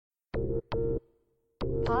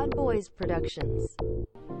Pod Boys Productions.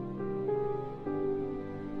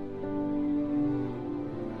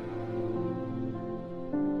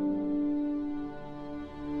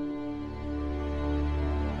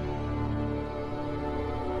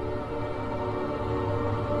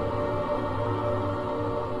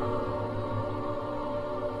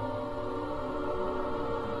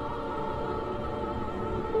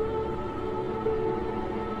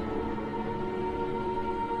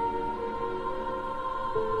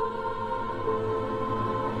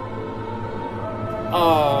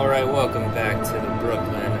 Alright, welcome back to the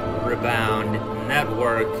Brooklyn Rebound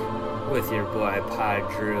Network with your boy Pod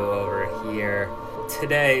Drew over here.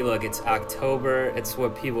 Today, look, it's October. It's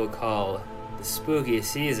what people call the spooky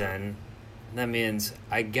season. That means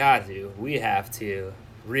we have to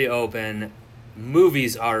reopen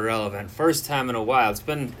Movies Are Relevant. First time in a while.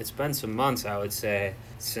 It's been some months, I would say,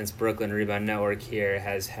 since Brooklyn Rebound Network here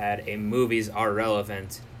has had a Movies Are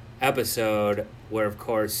Relevant episode where, of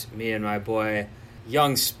course, me and my boy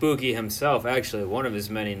Young Spooky himself, actually one of his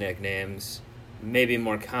many nicknames, maybe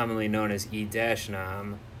more commonly known as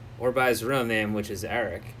E-Nam, or by his real name, which is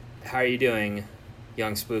Eric. How are you doing,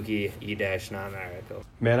 Young Spooky E-Nam Eric?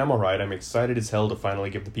 Man, I'm alright. I'm excited as hell to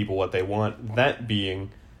finally give the people what they want, that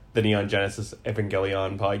being the Neon Genesis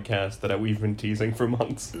Evangelion podcast that we've been teasing for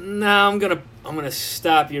months. No, I'm gonna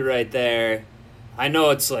stop you right there. I know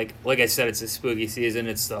it's like I said, it's a spooky season.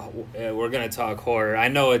 We're gonna talk horror. I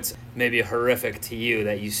know it's maybe horrific to you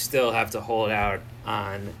that you still have to hold out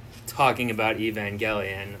on talking about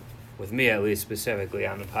Evangelion, with me at least specifically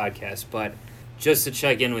on the podcast. But just to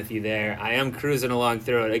check in with you there, I am cruising along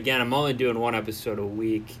through it. Again, I'm only doing one episode a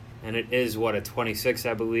week, and it is a 26,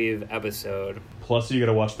 I believe, episode. Plus, you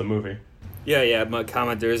gotta watch the movie. Yeah. My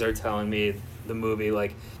commenters are telling me the movie,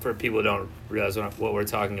 like, for people who don't realize what we're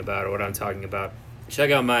talking about or what I'm talking about,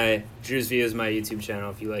 check out my Drew's Views, my YouTube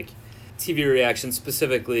channel, if you like TV reactions.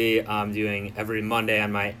 Specifically, I'm doing every Monday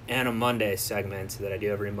on my Anna Monday segment that I do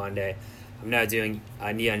every Monday. I'm now doing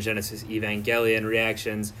Neon Genesis Evangelion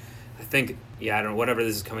reactions. I think, I don't know, whenever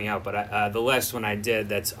this is coming out, but the last one I did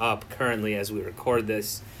that's up currently as we record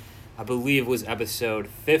this, I believe was episode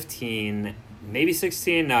 15, maybe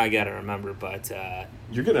 16. Now I gotta remember, but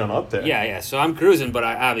you're getting up there. Yeah. So I'm cruising, but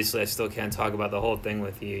I still can't talk about the whole thing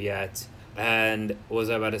with you yet. And what was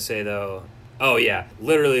I about to say, though? Oh, yeah.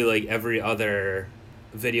 Literally, like, every other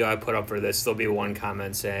video I put up for this, there'll be one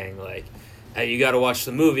comment saying, like, hey, you got to watch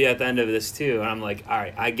the movie at the end of this, too. And I'm like, all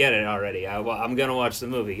right, I get it already. I'm going to watch the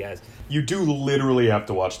movie, guys. You do literally have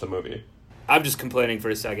to watch the movie. I'm just complaining for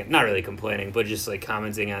a second. Not really complaining, but just, like,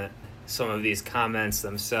 commenting on some of these comments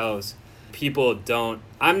themselves. People don't...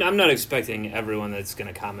 I'm not expecting everyone that's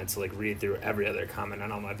going to comment to, like, read through every other comment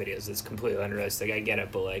on all my videos. It's completely unrealistic. I get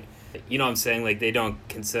it, but, like, you know what I'm saying? Like, they don't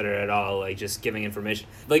consider it all, like, just giving information.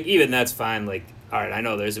 Like, even that's fine. Like, all right, I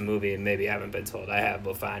know there's a movie and maybe I haven't been told. I have,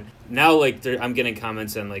 but fine. Now, like, I'm getting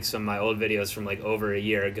comments on, like, some of my old videos from, like, over a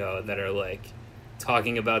year ago that are, like,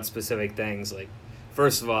 talking about specific things. Like,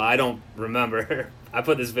 first of all, I don't remember. I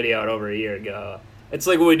put this video out over a year ago. It's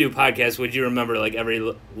like when we do podcasts, would you remember, like, every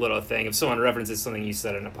little thing? If someone references something you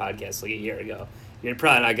said in a podcast, like, a year ago, you're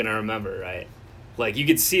probably not going to remember, right? Like, you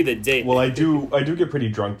could see the date. Well, I do get pretty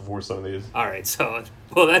drunk before some of these. All right, so,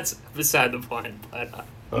 well, that's beside the point. But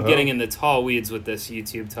I'm getting in the tall weeds with this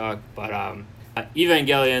YouTube talk. But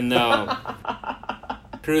Evangelion, though,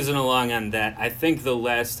 cruising along on that. I think the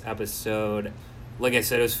last episode, like I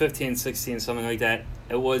said, it was 15, 16, something like that.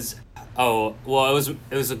 It was... Oh, well,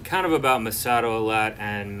 it was kind of about Masato a lot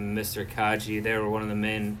and Mr. Kaji. They were one of the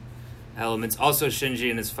main elements. Also, Shinji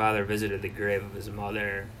and his father visited the grave of his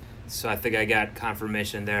mother. So I think I got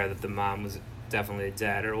confirmation there that the mom was definitely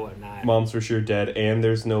dead or whatnot. Mom's for sure dead, and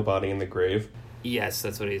there's no body in the grave. Yes,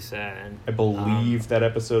 that's what he said. I believe that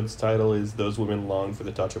episode's title is Those Women Long for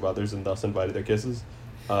the Touch of Others and Thus Invited Their Kisses.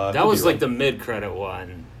 That was like the mid-credit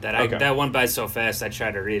one. That went by so fast I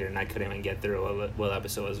tried to read it and I couldn't even get through what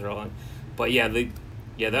episode was rolling. But yeah, the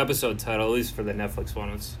episode title, at least for the Netflix one,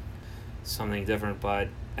 was something different.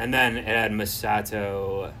 And then it had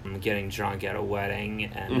Masato getting drunk at a wedding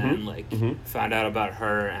and then found out about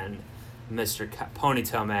her and Mr.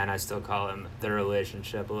 Ponytail Man, I still call him, their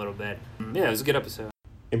relationship a little bit. Yeah, it was a good episode.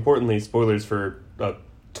 Importantly, spoilers for a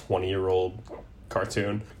 20-year-old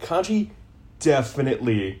cartoon. Kaji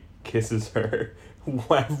definitely kisses her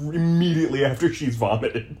immediately after she's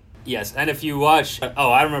vomited. Yes, and if you watch...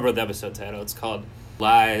 I remember the episode title. It's called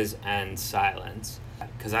Lies and Silence.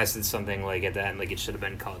 Because I said something like at the end, like it should have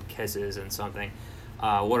been called Kisses and something.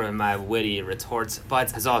 One of my witty retorts,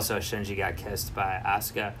 but as also Shinji got kissed by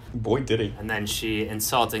Asuka. Boy, did he. And then she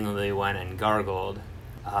insultingly went and gargled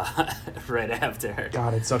right after.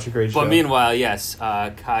 God, it's such a great show. But meanwhile, yes,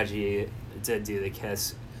 Kaji did do the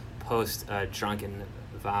kiss post drunken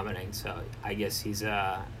vomiting, so I guess he's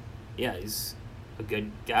he's a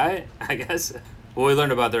good guy, I guess. Well, we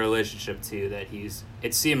learned about their relationship too, that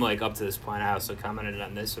it seemed like up to this point, I also commented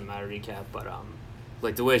on this in my recap, but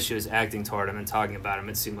like the way she was acting toward him and talking about him,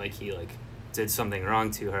 it seemed like he like did something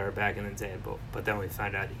wrong to her back in the day, but then we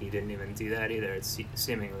found out he didn't even do that either. It's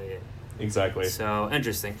seemingly exactly. So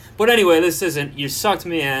interesting. But anyway, this isn't, you sucked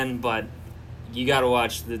me in, but you got to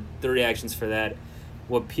watch the reactions for that.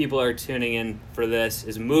 What people are tuning in for this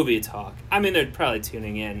is movie talk. I mean, they're probably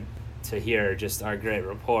tuning in to hear just our great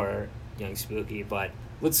rapport, Young Spooky, but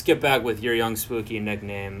let's get back with your Young Spooky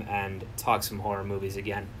nickname and talk some horror movies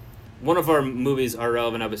again. One of our Movies Are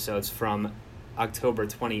Relevant episodes from October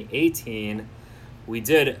 2018, we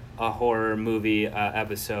did a horror movie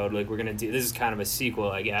episode. Like, we're going to do, this is kind of a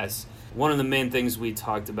sequel, I guess. One of the main things we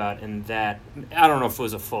talked about in that, I don't know if it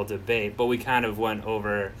was a full debate, but we kind of went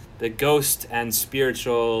over the ghost and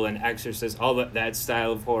spiritual and exorcist, all that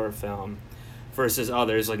style of horror film versus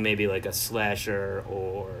others, like maybe like a slasher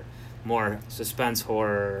or more suspense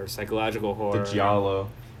horror, psychological horror. The Giallo.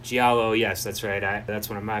 Giallo, yes, that's right. That's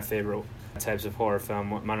one of my favorite types of horror film,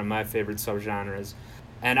 one of my favorite subgenres.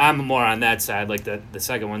 And I'm more on that side, like the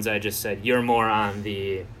second ones I just said. You're more on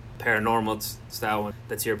the paranormal style one.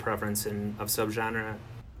 That's your preference of subgenre?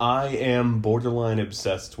 I am borderline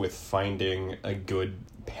obsessed with finding a good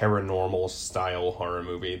paranormal style horror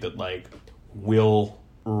movie that like will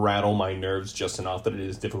rattle my nerves just enough that it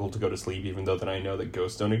is difficult to go to sleep, even though that I know that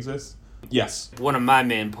ghosts don't exist. Yes. One of my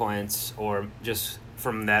main points, or just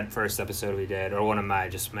from that first episode we did, or one of my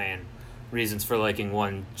just main reasons for liking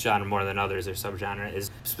one genre more than others or subgenre,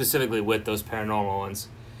 is specifically with those paranormal ones.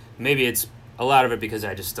 Maybe it's a lot of it because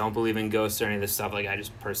I just don't believe in ghosts or any of this stuff. Like, I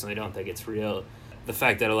just personally don't think it's real. The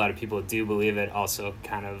fact that a lot of people do believe it also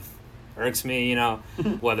kind of irks me, you know,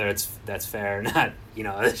 whether that's fair or not, you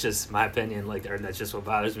know, it's just my opinion, like, or that's just what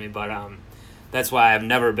bothers me. But that's why I've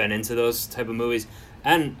never been into those type of movies.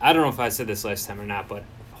 And I don't know if I said this last time or not, but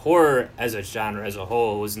horror as a genre as a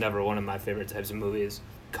whole was never one of my favorite types of movies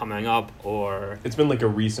coming up. Or it's been like a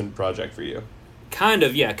recent project for you. Kind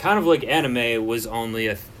of, yeah. Kind of like anime was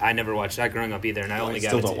only I never watched that growing up either, and I only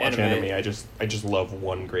got into still don't watch anime. I just love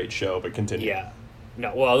one great show, but continue. Yeah.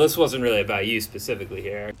 No, well, this wasn't really about you specifically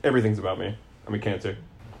here. Everything's about me. I'm a Cancer.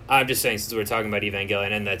 I'm just saying, since we're talking about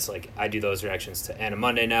Evangelion, and that's like, I do those reactions to Anna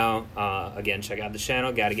Monday now. Again, check out the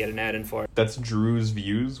channel. Got to get an ad in for it. That's Drew's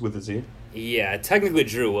Views with a Z? Yeah, technically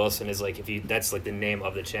Drew Wilson is like, that's like the name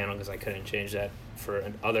of the channel, because I couldn't change that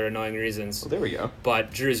for other annoying reasons. Well, there we go.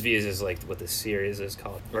 But Drew's Views is like what the series is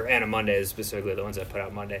called. Or Anna Monday is specifically the ones I put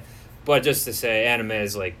out Monday. But just to say, anime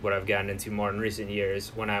is like what I've gotten into more in recent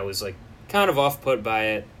years, when I was like kind of off-put by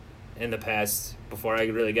it in the past before I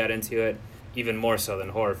really got into it. Even more so than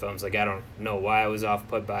horror films. Like, I don't know why I was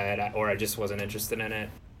off-put by it, or I just wasn't interested in it.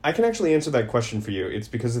 I can actually answer that question for you. It's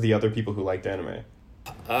because of the other people who liked anime.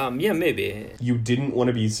 Yeah, maybe. You didn't want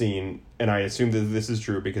to be seen, and I assume that this is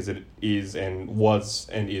true because it is and was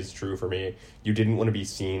and is true for me. You didn't want to be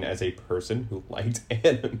seen as a person who liked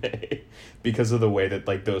anime because of the way that,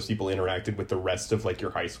 like, those people interacted with the rest of, like,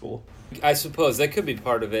 your high school. I suppose that could be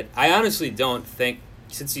part of it. I honestly don't think,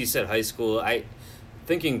 since you said high school,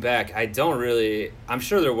 thinking back, I don't really... I'm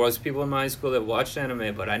sure there was people in my high school that watched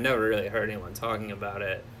anime, but I never really heard anyone talking about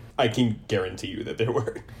it. I can guarantee you that there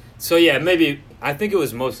were. So yeah, maybe... I think it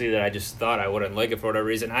was mostly that I just thought I wouldn't like it for whatever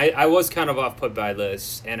reason. I was kind of off-put by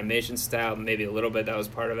this animation style, maybe a little bit. That was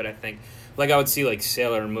part of it, I think. Like, I would see, like,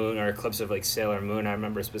 Sailor Moon, or clips of, like, Sailor Moon, I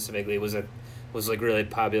remember specifically, was like, really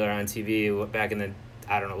popular on TV back in the,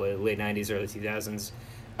 I don't know, late 90s, early 2000s.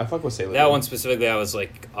 I fuck with Sailor Moon. That one specifically, I was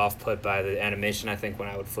like off-put by the animation, I think, when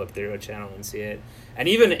I would flip through a channel and see it. And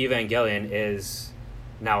even Evangelion is...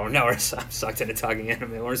 Now I'm sucked into talking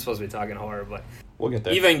anime. We're supposed to be talking horror, but... We'll get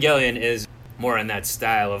there. Evangelion is more in that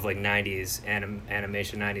style of, like, 90s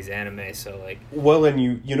animation, 90s anime, so, like... Well, and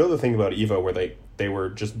you know the thing about Evo, where they were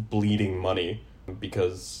just bleeding money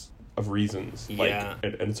because of reasons. Yeah.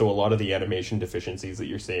 Like, and so a lot of the animation deficiencies that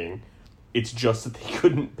you're seeing... It's just that they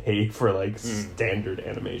couldn't pay for, like, standard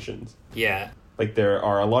animations. Yeah. Like, there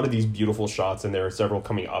are a lot of these beautiful shots, and there are several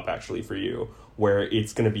coming up, actually, for you, where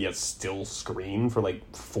it's going to be a still screen for,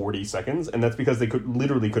 like, 40 seconds, and that's because they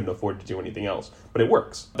literally couldn't afford to do anything else. But it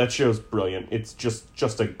works. That show's brilliant. It's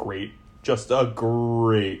just a great piece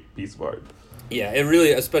of art. Yeah, it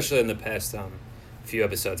really, especially in the past few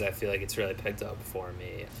episodes, I feel like it's really picked up for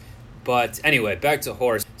me. But anyway, back to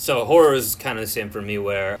horror. So horror is kind of the same for me,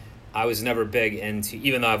 where... I was never big into,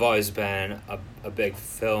 even though I've always been a big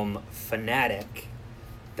film fanatic,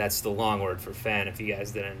 That's the long word for fan, if you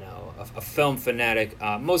guys didn't know. A film fanatic,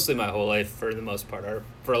 mostly my whole life for the most part, or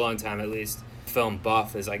for a long time at least. Film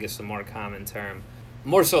buff is, I guess, a more common term.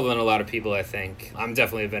 More so than a lot of people, I think. I'm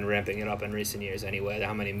definitely been ramping it up in recent years anyway,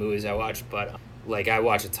 how many movies I watch, but I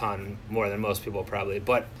watch a ton more than most people probably.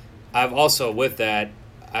 But I've also, with that,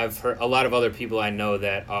 I've heard a lot of other people I know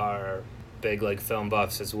that are big film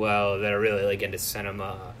buffs as well, that are really into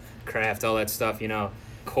cinema, craft, all that stuff,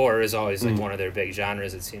 Horror is always one of their big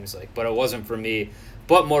genres, it seems like, but it wasn't for me.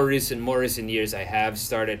 But more recent years I have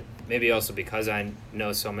started, maybe also because I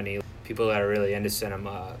know so many people that are really into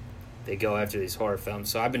cinema, they go after these horror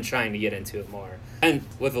films, so I've been trying to get into it more, and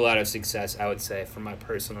with a lot of success, I would say, for my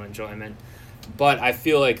personal enjoyment. But I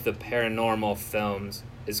feel like the paranormal films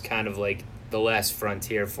is kind of the last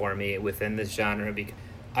frontier for me within this genre, because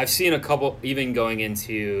I've seen a couple, even going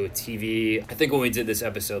into TV. I think when we did this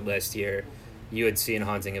episode last year, you had seen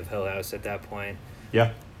Haunting of Hill House at that point.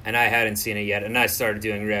 Yeah. And I hadn't seen it yet, and I started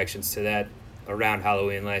doing reactions to that around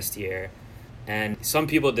Halloween last year. And some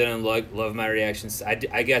people didn't love my reactions.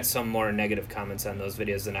 I got some more negative comments on those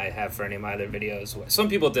videos than I have for any of my other videos. Some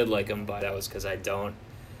people did like them, but that was because I don't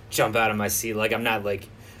jump out of my seat. I'm not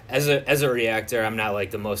as a reactor, I'm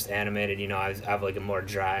not the most animated. I have a more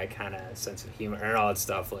dry kind of sense of humor and all that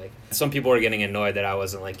stuff. Some people were getting annoyed that I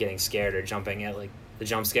wasn't getting scared or jumping at the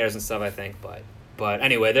jump scares and stuff, I think, but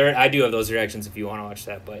anyway, I do have those reactions if you want to watch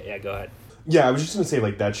that, but yeah, go ahead. Yeah, I was just gonna say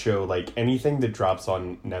that show, anything that drops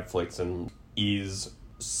on Netflix and is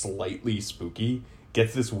slightly spooky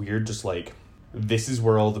gets this weird this is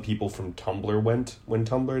where all the people from Tumblr went when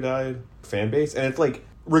Tumblr died fan base, and it's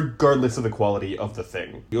regardless of the quality of the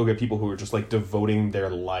thing, you'll get people who are just devoting their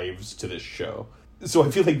lives to this show. So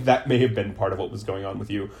I feel that may have been part of what was going on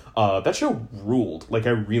with you. That show ruled. I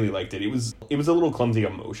really liked it. It was a little clumsy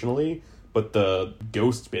emotionally, but the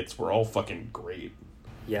ghost bits were all fucking great.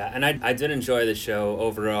 Yeah, and I did enjoy the show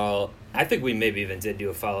overall. I think we maybe even did do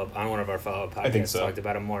a follow-up on one of our follow-up podcasts. I think so. Talked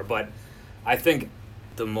about it more, but I think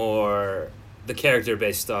the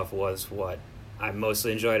character-based stuff was what I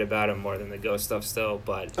mostly enjoyed about it more than the ghost stuff still,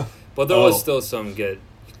 but there was still some good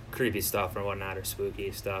creepy stuff or whatnot, or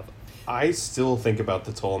spooky stuff. I still think about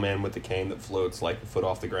the tall man with the cane that floats a foot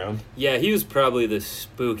off the ground. Yeah, he was probably the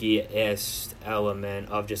spookiest element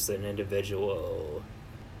of just an individual.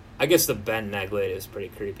 I guess the bent neck lady is pretty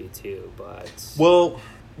creepy too, but... Well,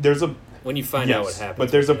 there's a... When you find out what happens...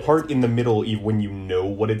 But there's a part in the middle when you know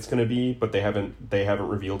what it's going to be, but they haven't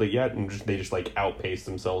revealed it yet, and they just outpace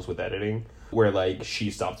themselves with editing, where she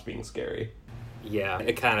stops being scary. Yeah,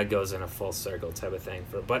 it kind of goes in a full circle type of thing.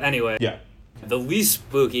 But anyway... Yeah. The least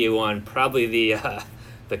spooky one, probably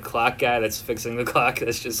the clock guy that's fixing the clock.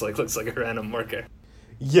 That's just looks like a random worker.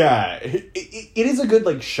 Yeah, it is a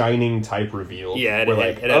good Shining type reveal. Yeah, it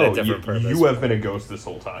had a different purpose. You have been a ghost this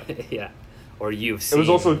whole time. Yeah, or you've seen. It was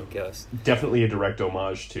also a ghost. Definitely a direct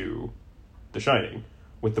homage to The Shining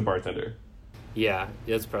with the bartender. Yeah,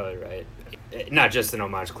 that's probably right. Not just an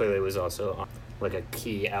homage. Clearly, it was also a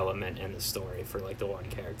key element in the story for the one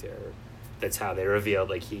character. That's how they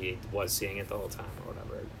revealed he was seeing it the whole time or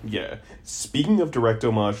whatever. Yeah. Speaking of direct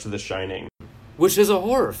homage to The Shining, which is a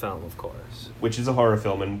horror film, of course. Which is a horror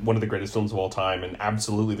film and one of the greatest films of all time, and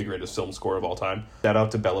absolutely the greatest film score of all time. Shout out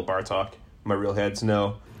to Bela Bartok. My real heads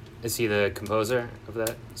know. Is he the composer of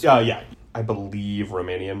that? Yeah. I believe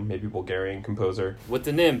Romanian, maybe Bulgarian composer. With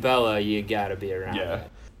the name Bela, you gotta be around. Yeah. That.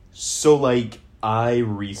 So, I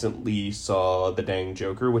recently saw The Dang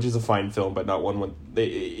Joker, which is a fine film, but not one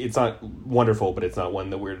it's not wonderful, but it's not one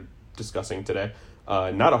that we're discussing today.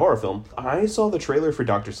 Not a horror film. I saw the trailer for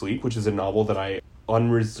Dr. Sleep, which is a novel that I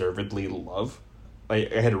unreservedly love. I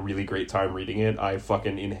had a really great time reading it. I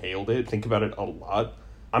fucking inhaled it, think about it a lot.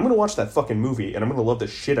 I'm gonna watch that fucking movie, and I'm gonna love the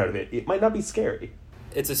shit out of it. It might not be scary.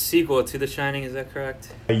 It's a sequel to The Shining, is that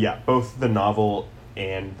correct? Yeah, both the novel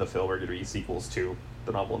and the film are gonna be sequels to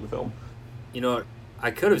the novel and the film.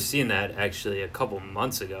 I could have seen that, actually, a couple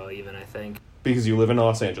months ago, even, I think. Because you live in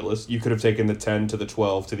Los Angeles, you could have taken the 10 to the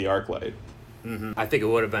 12 to the ArcLight. Mm-hmm. I think it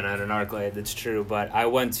would have been at an ArcLight, that's true, but I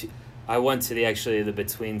went to the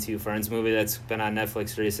Between Two Ferns movie that's been on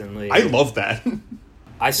Netflix recently. I love that.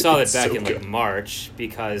 I saw it back so in good. March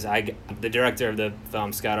because the director of the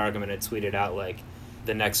film, Scott Argman, had tweeted out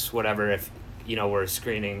the next whatever, if we're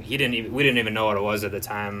screening. We didn't even know what it was at the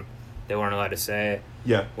time. They weren't allowed to say.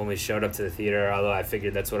 Yeah. When we showed up to the theater, although I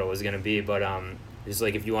figured that's what it was going to be, but it's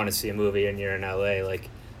if you want to see a movie and you're in LA,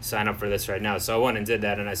 sign up for this right now. So I went and did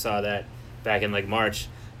that, and I saw that back in March.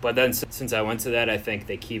 But then since I went to that, I think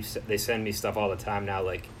they send me stuff all the time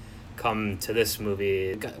now, come to this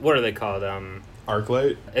movie. What are they called?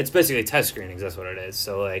 ArcLight? It's basically test screenings, that's what it is.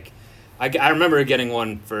 So I remember getting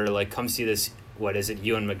one for, like, come see this, what is it,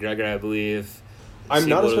 Ewan McGregor, I believe. I'm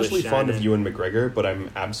not especially fond of Ewan McGregor, but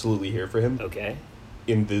I'm absolutely here for him. Okay.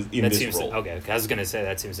 In this role. Okay, I was going to say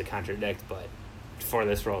that seems to contradict, but for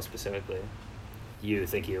this role specifically, you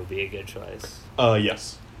think he would be a good choice?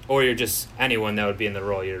 Yes. Or you're just anyone that would be in the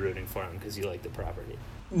role, you're rooting for him because you like the property.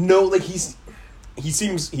 No, like he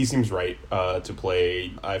seems right to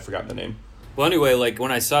play. I've forgotten the name. Well, anyway, like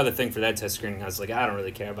when I saw the thing for that test screening, I was like, I don't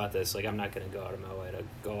really care about this. Like, I'm not gonna go out of my way to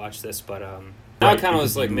go watch this. But I kind of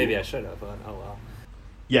was like, maybe I should have. But oh well.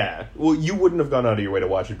 Yeah, well, you wouldn't have gone out of your way to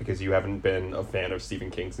watch it because you haven't been a fan of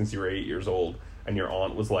Stephen King since you were 8 years old, and your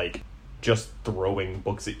aunt was like just throwing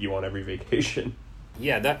books at you on every vacation.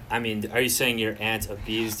 Yeah, are you saying your aunt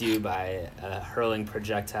abused you by hurling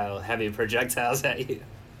heavy projectiles at you?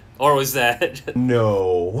 Or was that...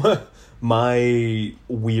 No. My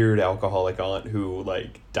weird alcoholic aunt who,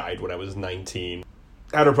 like, died when I was 19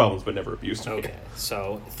 had her problems but never abused me. Okay,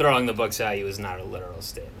 so throwing the books at you is not a literal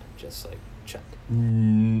statement, just, like, check.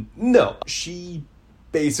 No. She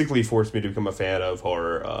basically forced me to become a fan of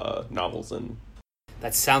horror novels. And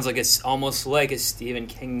that sounds like it's almost like a Stephen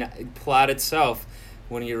King plot itself.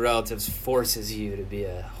 One of your relatives forces you to be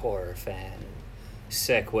a horror fan in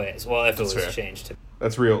sick ways. Well, if That's it was fair. changed to...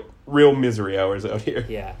 That's real misery hours out here.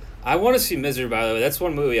 Yeah. I want to see Misery, by the way. That's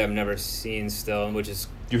one movie I've never seen still, which is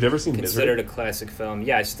You've never seen considered Misery? a classic film.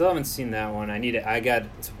 Yeah, I still haven't seen that one. I got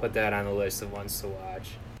to put that on the list of ones to watch.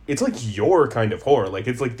 It's like your kind of horror. Like,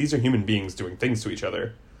 it's like these are human beings doing things to each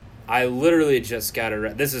other. I literally just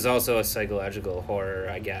got this is also a psychological horror,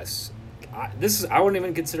 I guess. I wouldn't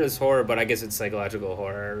even consider this horror, but I guess it's psychological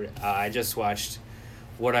horror. I just watched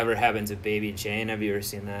Whatever Happened to Baby Jane. Have you ever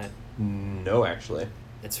seen that? No, actually.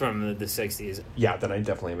 It's from the 60s. Yeah, then I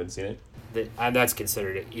definitely haven't seen it. That's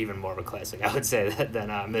considered even more of a classic, I would say,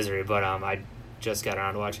 than Misery, but I just got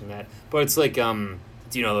around to watching that. But it's like, do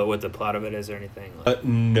you know what the plot of it is or anything?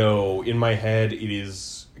 No. In my head, it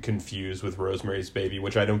is confused with Rosemary's Baby,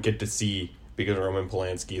 which I don't get to see because Roman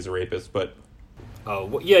Polanski is a rapist, but... Oh,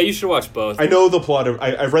 well, yeah, you should watch both. I know the plot of...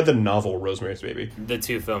 I've read the novel Rosemary's Baby. The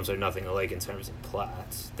two films are nothing alike in terms of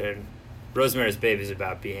plots. Rosemary's Baby is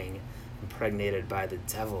about being impregnated by the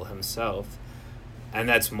devil himself, and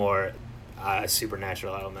that's more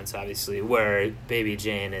supernatural elements, obviously, where Baby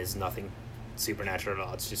Jane is nothing supernatural at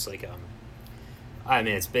all. It's just like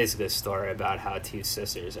it's basically a story about how two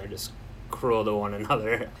sisters are just cruel to one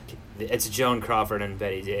another. It's Joan Crawford and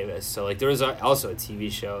Bette Davis. So like there was also a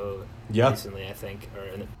TV show recently, I think,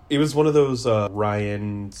 it was one of those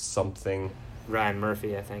Ryan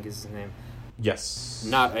Murphy, I think is his name. Yes.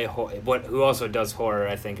 Not who also does horror,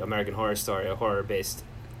 I think, American Horror Story, a horror-based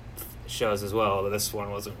shows as well. This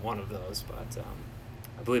one wasn't one of those, but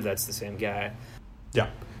I believe that's the same guy. Yeah.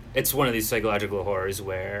 It's one of these psychological horrors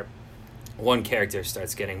where one character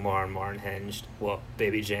starts getting more and more unhinged. Well,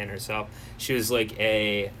 Baby Jane herself. She was like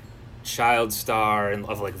a child star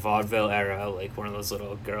of like vaudeville era, like one of those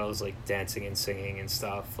little girls like dancing and singing and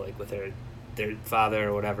stuff, like with their father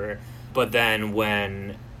or whatever. But then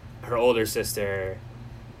when her older sister,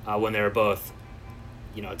 when they were both,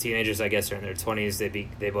 teenagers, I guess, or in their 20s,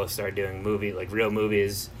 they both started doing real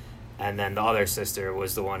movies, and then the other sister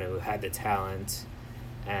was the one who had the talent,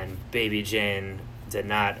 and Baby Jane did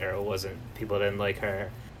not, or people didn't like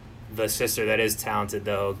her. The sister that is talented,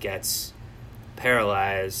 though, gets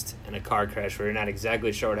paralyzed in a car crash where you're not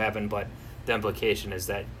exactly sure what happened, but the implication is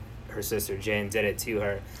that her sister Jane did it to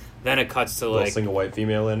her. Then it cuts to little single white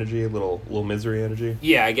female energy, little misery energy.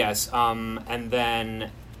 Yeah, I guess. And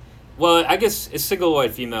then, well, I guess a single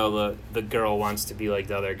white female. The girl wants to be like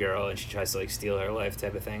the other girl, and she tries to like steal her life,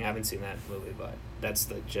 type of thing. I haven't seen that movie, but that's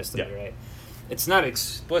the gist of it, right? It's not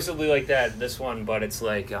explicitly like that this one, but it's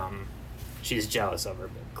like she's jealous of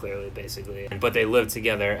her, clearly, basically. But they live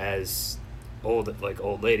together as old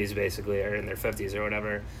ladies, basically, or in their 50s or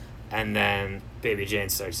whatever. And then Baby Jane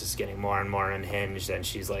starts just getting more and more unhinged, and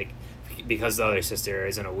she's like, because the other sister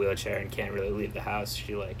is in a wheelchair and can't really leave the house,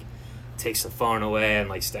 she like takes the phone away and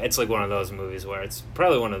like it's like one of those movies where it's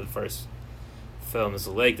probably one of the first films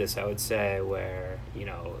like this, I would say, where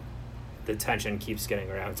the tension keeps getting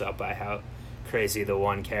ramped up by how crazy the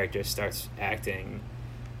one character starts acting,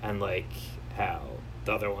 and like how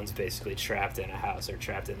the other one's basically trapped in a house or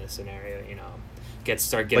trapped in this scenario,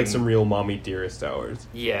 start getting like some real Mommy Dearest hours.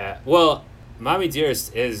 Yeah, well, Mommy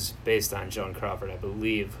Dearest is based on Joan Crawford, I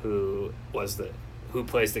believe, who plays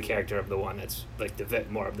the character of the one that's like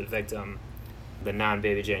more of the victim, the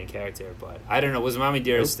non-Baby Jane character. But I don't know, was Mommy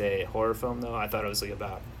Dearest a horror film though? I thought it was like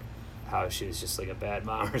about how she was just like a bad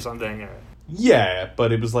mom or something. Or yeah,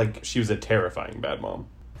 but it was like she was a terrifying bad mom.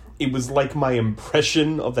 it was like my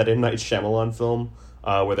impression of that M. Night Shyamalan film,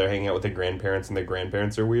 where they're hanging out with their grandparents and their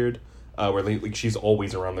grandparents are weird, where like she's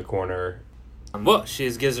always around the corner. Well, she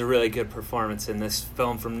gives a really good performance in this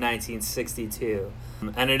film from 1962.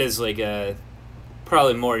 And it is like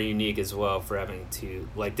probably more unique as well for having to,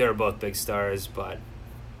 like, they were both big stars, but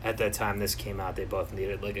at that time this came out, they both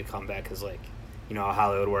needed like a comeback because, like, you know how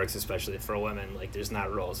Hollywood works, especially for women. Like, there's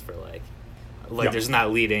not roles for Yeah. there's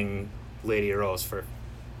not leading lady roles for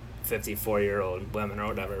 54-year-old women or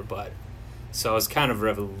whatever. But so it's kind of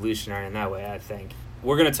revolutionary in that way, I think.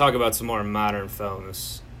 We're going to talk about some more modern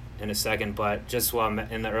films in a second, but just while I'm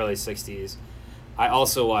in the early 60s, I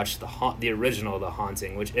also watched the original The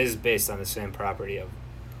Haunting, which is based on the same property of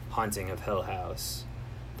Haunting of Hill House,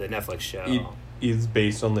 the Netflix show. It is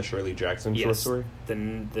based on the Shirley Jackson short story?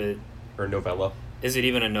 The Or novella. Is it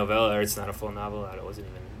even a novella, or it's not a full novel? I wasn't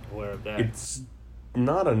even aware of that. It's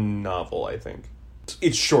not a novel, I think.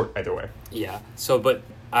 It's short, either way. Yeah, so, but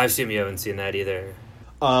I assume you haven't seen that either.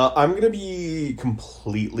 I'm going to be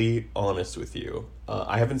completely honest with you.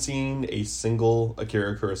 I haven't seen a single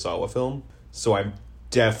Akira Kurosawa film, so I'm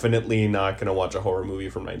definitely not going to watch a horror movie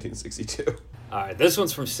from 1962. Alright, this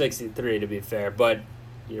one's from 63, to be fair, but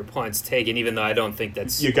your point's taken, even though I don't think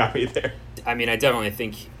that's... You got me there. I mean, I definitely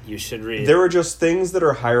think you should read... There are just things that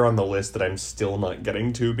are higher on the list that I'm still not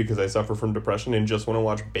getting to because I suffer from depression and just want to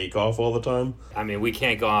watch Bake Off all the time. I mean, we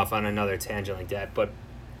can't go off on another tangent like that, but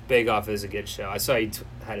Bake Off is a good show. I saw you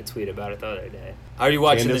had a tweet about it the other day. Are you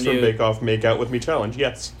watching Candace the new... from Bake Off Make Out With Me challenge,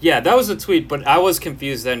 yes. Yeah, that was a tweet, but I was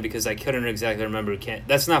confused then because I couldn't exactly remember.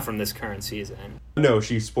 That's not from this current season. No,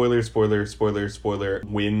 she, spoiler,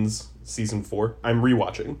 wins season 4. I'm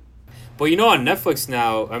rewatching. But you know, on Netflix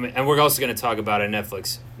now, I mean, and we're also going to talk about a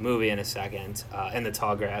Netflix movie in a second, In the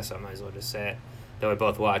Tall Grass, I might as well just say it, that we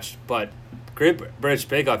both watched. But Great British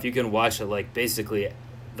Bake Off, you can watch it like basically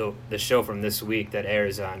the show from this week that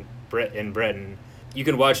airs on in Britain. You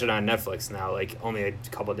can watch it on Netflix now, like only a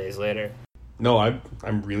couple days later. No, I'm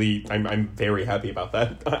very happy about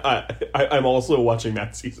that. I'm also watching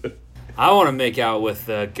that season. I want to make out with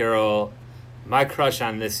the girl. My crush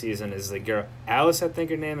on this season is the girl Alice, I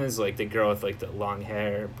think her name is, like the girl with like the long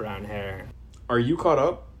hair, brown hair. Are you caught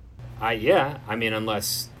up? Yeah. I mean,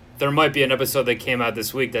 unless there might be an episode that came out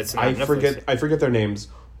this week that's not Netflix. I forget their names.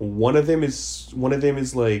 One of them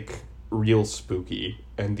is like real spooky,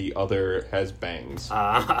 and the other has bangs.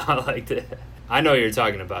 I like that. I know what you're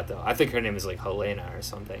talking about, though. I think her name is like Helena or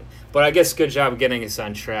something. But I guess good job getting us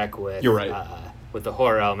on track with. You're right. With the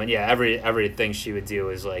horror element. Yeah, everything she would do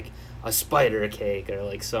is like a spider cake or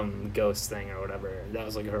like some ghost thing or whatever. That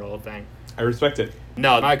was like her whole thing. I respect it.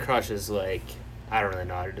 No, my crush is like, I don't really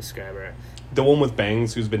know how to describe her. The one with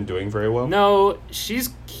bangs who's been doing very well? No, she's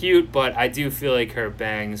cute, but I do feel like her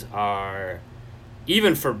bangs are,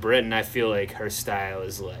 even for Britain, I feel like her style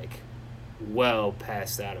is like well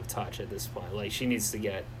past out of touch at this point. Like, she needs to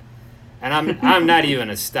get, and I'm not even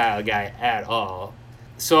a style guy at all.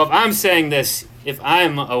 So if I'm saying this, if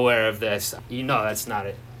I'm aware of this, you know that's not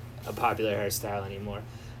a popular hairstyle anymore.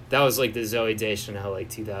 That was like the Zooey Deschanel like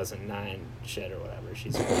 2009 shit or whatever.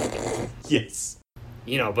 She's yes.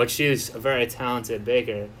 You know, but she's a very talented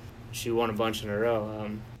baker. She won a bunch in a row.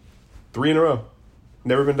 3 in a row.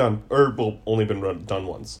 Never been done. Or, well, only been done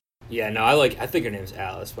once. Yeah, no, I think her name's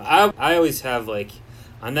Alice. But I always have, like,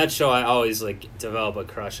 on that show, I always, like, develop a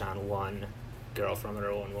crush on one girl from it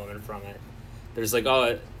or one woman from it. There's, like,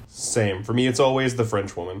 Same. For me, it's always the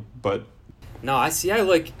French woman, but... No, I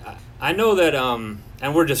know that,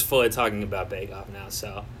 and we're just fully talking about Bake Off now,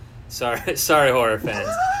 so sorry horror fans.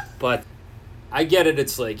 But I get it,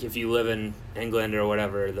 it's like, if you live in England or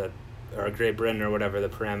whatever, or Great Britain or whatever the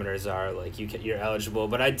parameters are, like, you're eligible.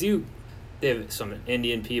 But they have some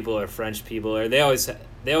Indian people or French people, or they always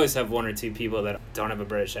have one or two people that don't have a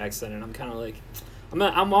British accent, and I'm kind of like,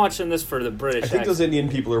 I'm watching this for the British accent. I think those Indian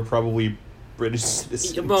people are probably British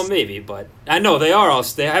citizens. Well, maybe, but I know they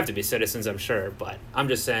have to be citizens, I'm sure, but I'm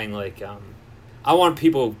just saying, like, I want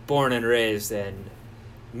people born and raised and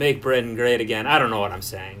make Britain great again. I don't know what I'm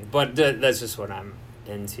saying, but that's just what I'm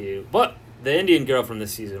into. But the Indian girl from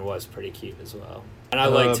this season was pretty cute as well. And I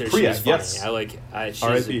liked her. Priya, she was funny.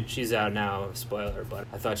 yes. She's out now, spoiler, but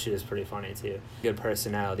I thought she was pretty funny too. Good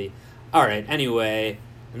personality. All right, anyway,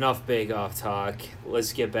 enough Bake Off talk.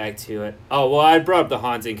 Let's get back to it. Oh, well, I brought up The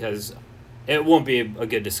Haunting because it won't be a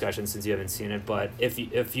good discussion since you haven't seen it, but if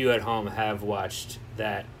you at home have watched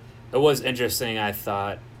that, it was interesting, I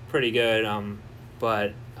thought. Pretty good,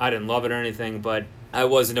 but I didn't love it or anything, but I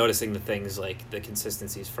was noticing the things, like the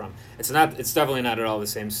consistencies from. It's definitely not at all the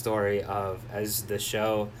same story as the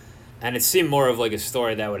show, And it seemed more of like a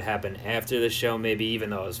story that would happen after the show, maybe, even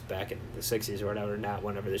though it was back in the 60s or whatever, not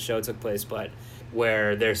whenever the show took place, but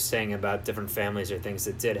where they're saying about different families or things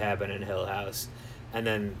that did happen in Hill House. And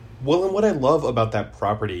then... Well, and what I love about that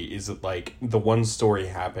property is that, like, the one story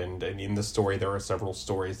happened, and in the story there are several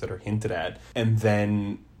stories that are hinted at, and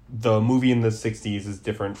then the movie in the 60s is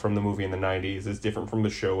different from the movie in the 90s, is different from the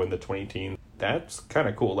show in the 2010s. That's kind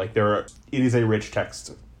of cool. Like, it is a rich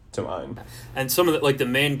text to mine. And some of the, like, the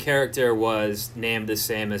main character was named the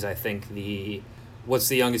same as, I think, what's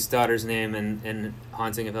the youngest daughter's name in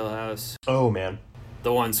Haunting of Hill House? Oh, man.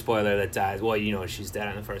 The one spoiler that dies. Well, you know she's dead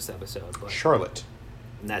in the first episode. But Charlotte.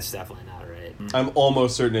 That's definitely not right. I'm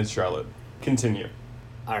almost certain it's Charlotte. Continue.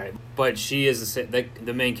 All right. But she is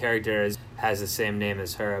the main character has the same name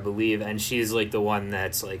as her, I believe, and she's, like, the one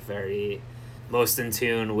that's, like, very... most in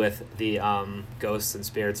tune with the ghosts and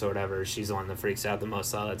spirits or whatever. She's the one that freaks out the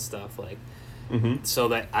most, all that stuff. Like, So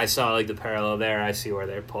that I saw like the parallel there. I see where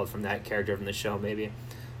they're pulled from that character from the show, maybe.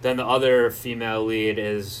 Then the other female lead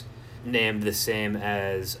is named the same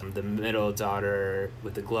as the middle daughter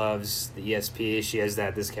with the gloves, the ESP. She has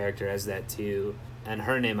that. This character has that too. And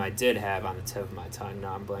her name I did have on the tip of my tongue.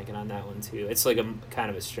 Now I'm blanking on that one too. It's like a kind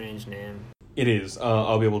of a strange name. It is.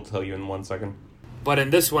 I'll be able to tell you in 1 second. But in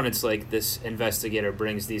this one, it's like this investigator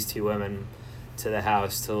brings these two women to the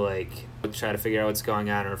house to, like, try to figure out what's going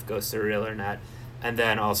on or if ghosts are real or not. And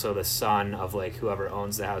then also the son of, like, whoever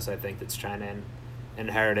owns the house, I think, that's trying to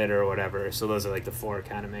inherit it or whatever. So those are, like, the four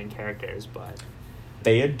kind of main characters. But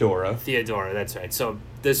Theodora, that's right. So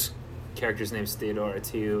this character's name's Theodora,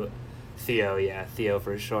 too. Theo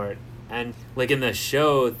for short. And, like, in the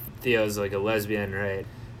show, Theo's, like, a lesbian, right?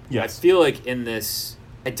 Yes. I feel like in this...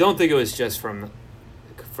 I don't think it was just from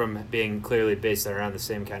being clearly based around the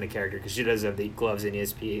same kind of character, because she does have the gloves and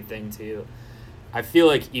ESP thing too. I feel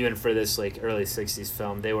like even for this like early 60s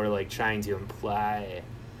film, they were like trying to imply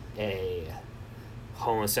a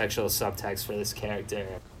homosexual subtext for this character.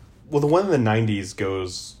 Well, the one in the 90s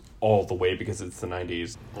goes all the way because it's the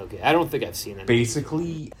 90s. Okay, I don't think I've seen it.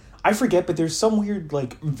 Basically, I forget, but there's some weird,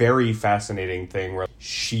 like, very fascinating thing where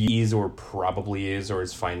she is or probably is or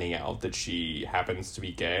is finding out that she happens to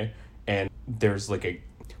be gay, and there's like a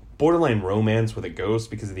borderline romance with a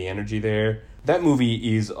ghost because of the energy there. That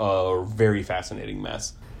movie is a very fascinating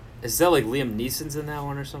mess. Is that like Liam Neeson's in that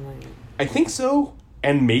one or something? I think so.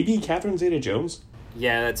 And maybe Catherine Zeta-Jones?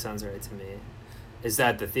 Yeah, that sounds right to me. Is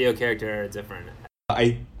that the Theo character or different?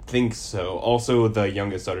 I think so. Also, the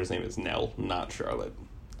youngest daughter's name is Nell, not Charlotte.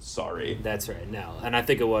 Sorry. That's right, Nell. And I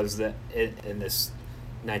think it was in this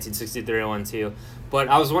 1963 one too. But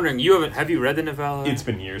I was wondering, have you read the novella? It's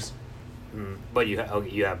been years. But you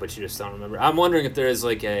have, but you just don't remember. I'm wondering if there is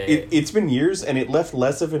like a... It's been years, and it left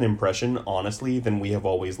less of an impression, honestly, than We Have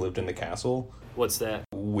Always Lived in the Castle. What's that?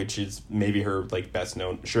 Which is maybe her like best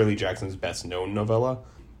known, Shirley Jackson's best known novella.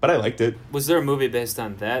 But I liked it. Was there a movie based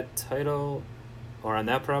on that title or on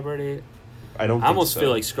that property? I don't. I almost so.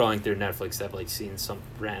 feel like scrolling through Netflix, I've like seen some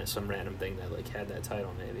random thing that like had that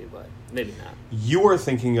title, maybe, but maybe not. You are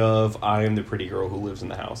thinking of I Am the Pretty Girl Who Lives in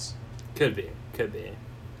the House. Could be.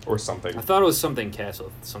 Or something. I thought it was some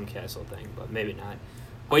castle thing, but maybe not.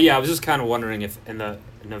 But yeah, I was just kind of wondering if in the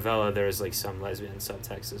novella there's like some lesbian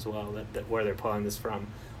subtext as well, that where they're pulling this from.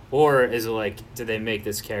 Or is it like, did they make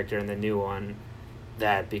this character in the new one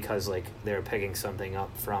that because like they're picking something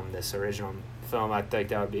up from this original film? I think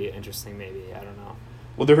that would be interesting, maybe. I don't know.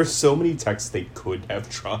 Well, there are so many texts they could have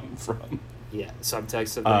drawn from. Yeah,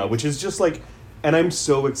 subtext of which is just like... And I'm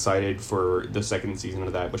so excited for the second season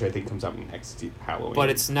of that, which I think comes out next Halloween. But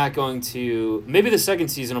it's not going to... Maybe the second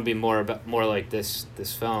season will be more like this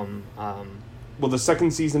film. Well, the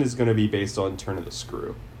second season is going to be based on Turn of the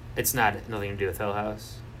Screw. It's nothing to do with Hill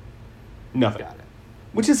House? Nothing. Got it.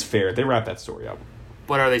 Which is fair. They wrap that story up.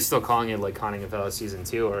 But are they still calling it like Haunting of Hill House Season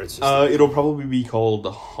 2? Or it's just it'll probably be called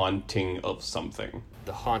The Haunting of Something.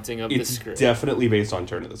 The Haunting of the Screw. It's definitely based on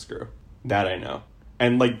Turn of the Screw. That I know.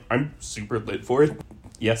 And, like, I'm super lit for it.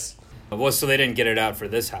 Yes. Well, so they didn't get it out for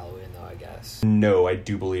this Halloween, though, I guess. No, I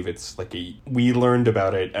do believe it's like we learned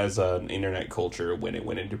about it as an internet culture when it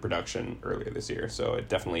went into production earlier this year. So it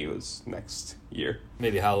definitely was next year.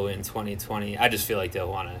 Maybe Halloween 2020. I just feel like they'll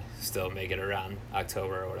want to still make it around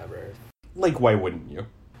October or whatever. Like, why wouldn't you?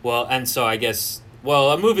 Well, and so I guess,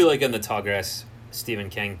 a movie like In the Tallgrass Stephen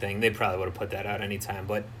King thing, they probably would have put that out anytime,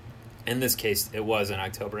 but in this case, it was in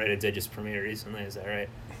October, right? It did just premiere recently, is that right?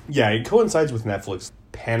 Yeah, it coincides with Netflix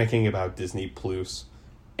panicking about Disney Plus,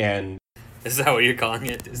 and... Is that what you're calling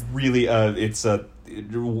it? Really, it's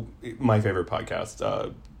my favorite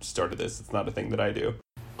podcast started this. It's not a thing that I do.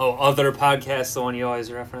 Oh, Other Podcasts, the one you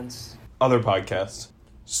always reference? Other Podcasts.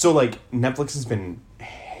 So, like, Netflix has been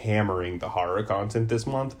hammering the horror content this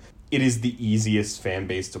month. It is the easiest fan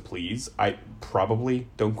base to please. I probably,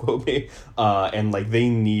 don't quote me. And, like,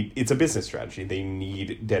 it's a business strategy. They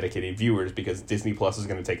need dedicated viewers because Disney Plus is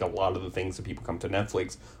going to take a lot of the things that people come to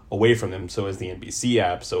Netflix away from them. So is the NBC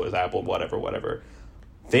app, so is Apple, whatever.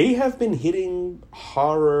 They have been hitting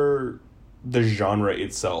horror, the genre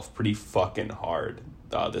itself, pretty fucking hard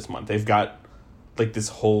this month. They've got, like, this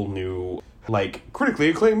whole new, like,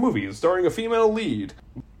 critically acclaimed movie starring a female lead.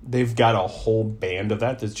 They've got a whole band of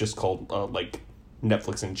that's just called, like,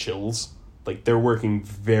 Netflix and Chills. Like, they're working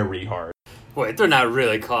very hard. Wait, they're not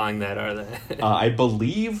really calling that, are they? I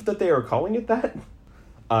believe that they are calling it that.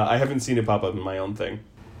 I haven't seen it pop up in my own thing.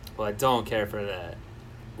 Well, I don't care for that.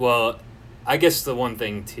 Well, I guess the one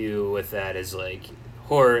thing, too, with that is, like,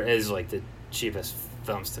 horror is, like, the cheapest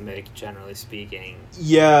films to make, generally speaking.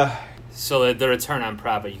 Yeah. So the return on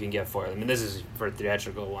profit you can get for it. I mean, this is for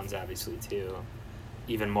theatrical ones, obviously, too.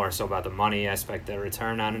 Even more so about the money aspect, the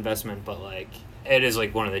return on investment, but, like, it is,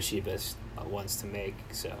 like, one of the cheapest ones to make,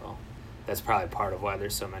 so that's probably part of why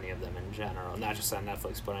there's so many of them in general. Not just on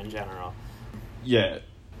Netflix, but in general. Yeah.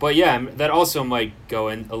 But, yeah, that also might go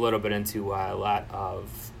in a little bit into why a lot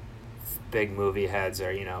of big movie heads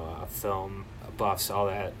are, film buffs, all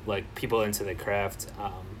that, like, people into the craft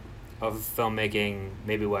of filmmaking,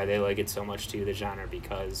 maybe why they like it so much, too, the genre,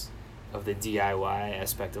 because of the DIY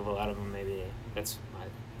aspect of a lot of them, maybe. That's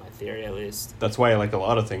my theory, at least. That's why I like a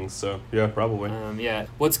lot of things, so yeah, probably. Yeah.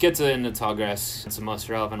 Let's get to In the Tall Grass. It's the most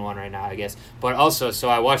relevant one right now, I guess. But also, so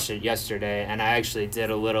I watched it yesterday, and I actually did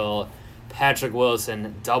a little Patrick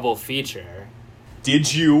Wilson double feature.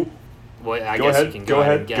 Did you? Well, I guess you can go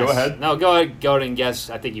ahead and guess. Go ahead. No, go ahead and guess.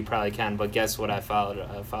 I think you probably can, but guess what I followed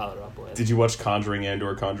up with. Did you watch Conjuring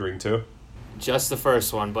and/or Conjuring 2? Just the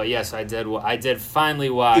first one, but yes, I did. I did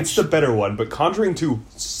finally watch. It's the better one, but Conjuring 2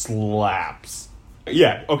 slaps.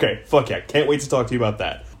 Yeah, okay, fuck yeah. Can't wait to talk to you about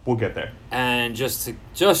that. We'll get there. And just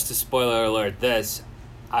to spoiler alert this,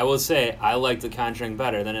 I will say I like The Conjuring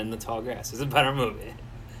better than In the Tall Grass. It's a better movie.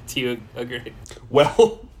 Do you agree?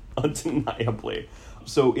 Well, undeniably.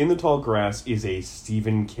 So In the Tall Grass is a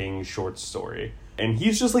Stephen King short story. And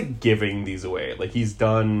he's just, like, giving these away. Like, he's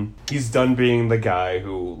done being the guy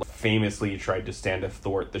who famously tried to stand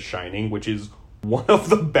athwart The Shining, which is one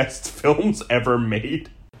of the best films ever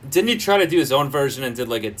made. Didn't he try to do his own version and did,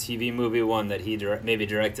 like, a TV movie one that he maybe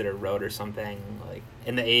directed or wrote or something, like,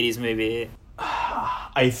 in the 80s, maybe?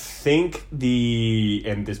 I think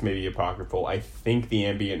and this may be apocryphal, I think the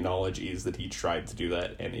ambient knowledge is that he tried to do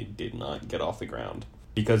that and it did not get off the ground.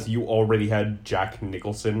 Because you already had Jack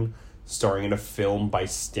Nicholson starring in a film by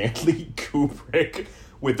Stanley Kubrick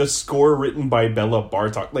with a score written by Bela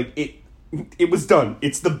Bartok. Like, it was done.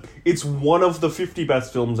 It's one of the 50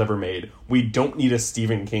 best films ever made. We don't need a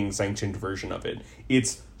Stephen King sanctioned version of it.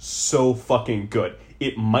 It's so fucking good.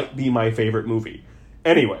 It might be my favorite movie.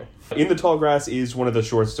 Anyway, In the Tall Grass is one of the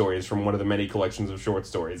short stories from one of the many collections of short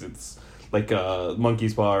stories. It's like a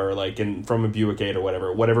Monkey's Paw or like From a Buick-8 or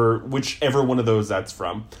whichever one of those that's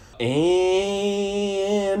from.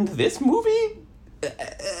 And this movie,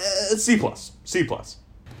 C+.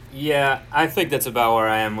 Yeah, I think that's about where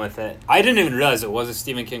I am with it. I didn't even realize it was a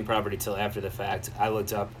Stephen King property till after the fact. I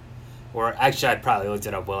looked up, or actually I probably looked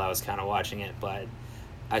it up while I was kind of watching it, but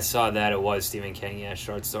I saw that it was Stephen King,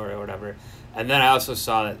 short story or whatever. And then I also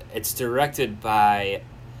saw that it's directed by,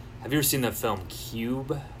 have you ever seen the film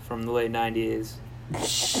Cube from the late 90s?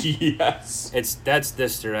 Yes. That's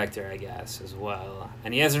this director, I guess, as well.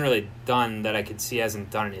 And he hasn't really done, that I could see,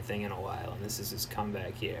 hasn't done anything in a while, and this is his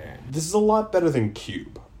comeback here. This is a lot better than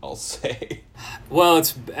Cube, I'll say. Well,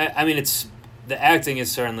 the acting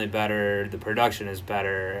is certainly better, the production is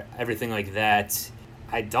better, everything like that.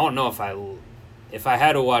 I don't know if I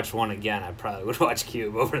had to watch one again, I probably would watch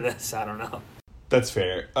Cube over this. I don't know. That's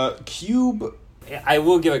fair. Cube, I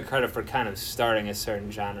will give it credit for kind of starting a certain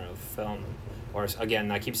genre of film. Or,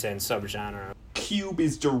 again, I keep saying subgenre. Cube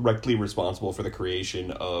is directly responsible for the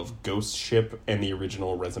creation of Ghost Ship and the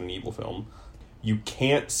original Resident Evil film. You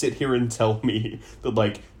can't sit here and tell me that,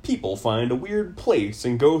 like, people find a weird place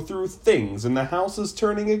and go through things and the house is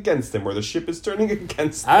turning against them or the ship is turning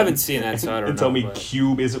against them. I haven't seen that, so I don't know. And tell me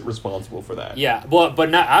Cube isn't responsible for that. Yeah, well, but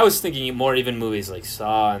not, I was thinking more even movies like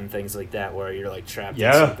Saw and things like that where you're, like, trapped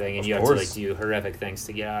in something and you have to, like, do horrific things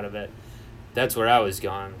to get out of it. That's where I was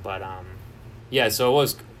going, but, yeah, so it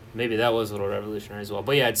was, maybe that was a little revolutionary as well.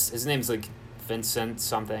 But yeah, his name's like Vincent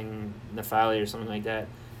something, Nafali or something like that.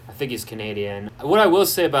 I think he's Canadian. What I will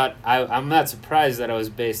say about, I'm not surprised that it was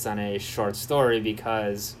based on a short story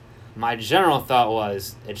because my general thought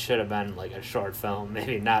was it should have been like a short film,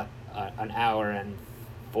 maybe not an hour and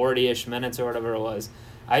 40-ish minutes or whatever it was.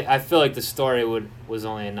 I feel like the story was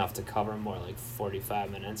only enough to cover more like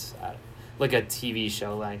 45 minutes. Like a TV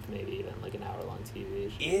show length, maybe even like an hour-long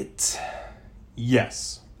TV show.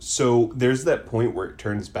 Yes. So there's that point where it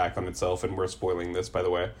turns back on itself, and we're spoiling this, by the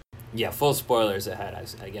way. Yeah, full spoilers ahead,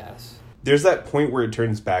 I guess. There's that point where it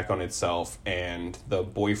turns back on itself, and the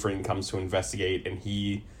boyfriend comes to investigate, and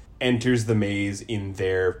he enters the maze in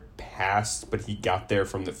their past, but he got there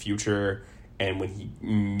from the future, and when he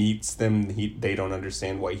meets them, they don't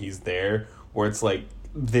understand why he's there, or it's like,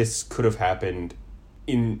 this could have happened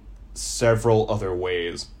in several other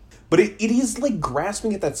ways. But it is, like,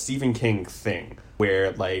 grasping at that Stephen King thing,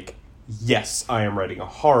 where, like, yes, I am writing a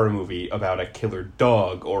horror movie about a killer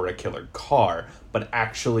dog or a killer car, but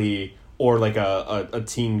actually, or like a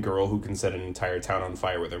teen girl who can set an entire town on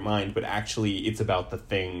fire with her mind, but actually it's about the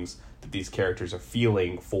things that these characters are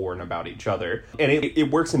feeling for and about each other. And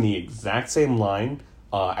it works in the exact same line.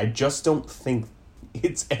 I just don't think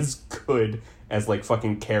it's as good as like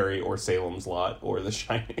fucking Carrie or Salem's Lot or The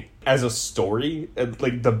Shining. As a story,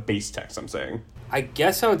 like the base text, I'm saying. I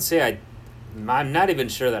guess I would say I'm not even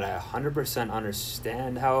sure that I 100%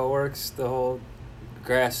 understand how it works, the whole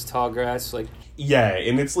tall grass, like... Yeah,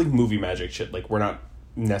 and it's like movie magic shit. Like, we're not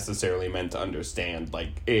necessarily meant to understand,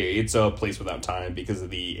 like, it's a place without time because of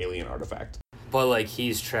the alien artifact. But, like,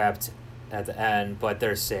 he's trapped at the end, but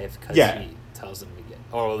they're safe because he tells them to get...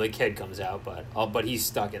 Or, well, the kid comes out, but he's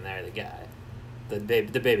stuck in there, the guy. The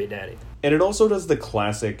baby daddy. And it also does the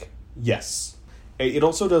classic... Yes. It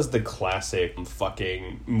also does the classic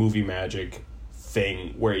fucking movie magic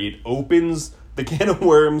thing where it opens the can of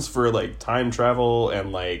worms for, like, time travel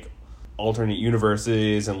and, like, alternate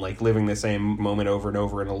universes and, like, living the same moment over and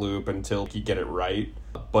over in a loop until you get it right,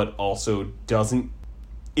 but also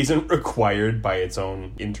isn't required by its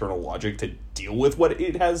own internal logic to deal with what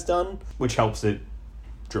it has done, which helps it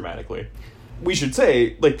dramatically. We should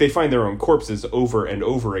say, like, they find their own corpses over and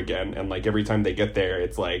over again, and, like, every time they get there,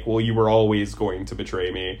 it's like, well, you were always going to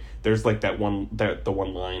betray me. There's, like, the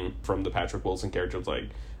one line from the Patrick Wilson character, it's like,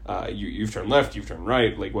 you've turned left, you've turned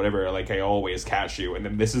right, like, whatever, like, I always catch you, and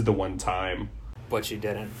then this is the one time. But you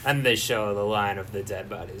didn't. And they show the line of the dead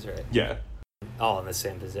bodies, right? Yeah. All in the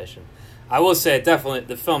same position. I will say,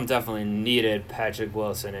 the film definitely needed Patrick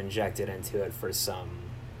Wilson injected into it for some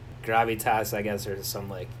gravitas, I guess, or some,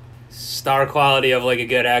 like, star quality of, like, a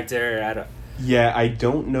good actor. I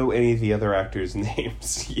don't know any of the other actors'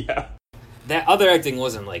 names. Yeah. That other acting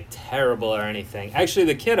wasn't, like, terrible or anything. Actually,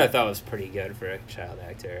 the kid I thought was pretty good for a child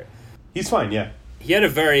actor. He's fine, yeah. He had a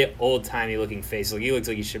very old-timey looking face. Like, he looked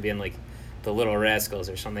like he should be in, like, The Little Rascals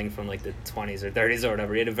or something from, like, the 20s or 30s or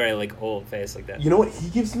whatever. He had a very, like, old face like that. You know what? He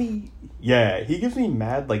gives me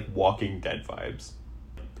mad, like, Walking Dead vibes.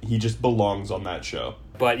 He just belongs on that show.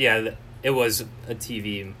 But, yeah, it was a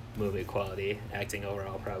TV movie quality acting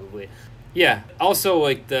overall, probably. Yeah. Also,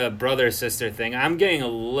 like, the brother-sister thing, I'm getting a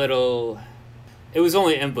little... It was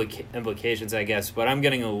only implications, I guess, but I'm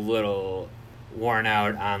getting a little worn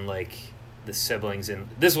out on, like, the siblings. And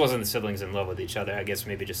this wasn't the siblings in love with each other. I guess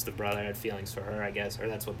maybe just the brother had feelings for her, I guess. Or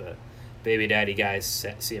that's what the baby daddy guys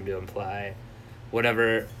seem to imply.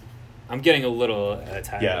 Whatever. I'm getting a little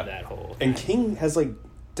tired of that whole thing. And King has, like,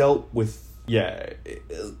 dealt with... Yeah.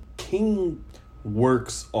 King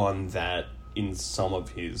works on that in some of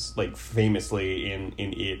his... Like, famously in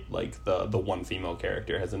it, like, the one female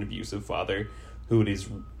character has an abusive father who it is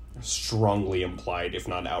strongly implied, if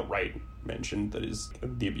not outright mentioned, that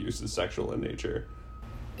the abuse is sexual in nature.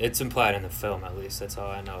 It's implied in the film, at least. That's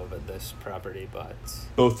all I know about this property, but...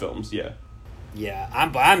 Both films, yeah. Yeah,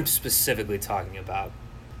 I'm specifically talking about...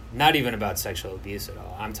 Not even about sexual abuse at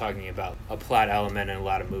all. I'm talking about a plot element in a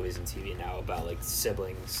lot of movies and TV now about, like,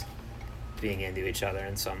 siblings being into each other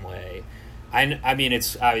in some way. I mean,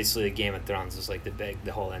 it's obviously Game of Thrones is, like,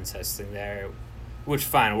 the whole incest thing there,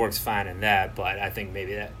 which works fine in that, but I think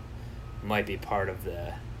maybe that might be part of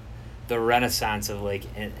the renaissance of, like,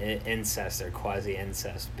 incest or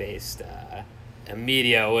quasi-incest based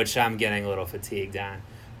media, which I'm getting a little fatigued on.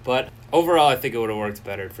 But overall, I think it would have worked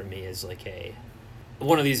better for me as, like,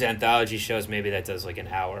 one of these anthology shows maybe that does, like, an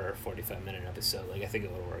hour or 45-minute episode. Like, I think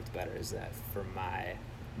it would have worked better as that for my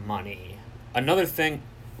money. Another thing,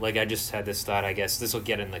 like, I just had this thought, I guess this will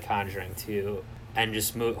get in the Conjuring too, and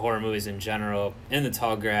just horror movies in general, in the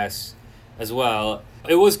tall grass as well.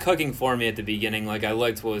 It was cooking for me at the beginning. Like, I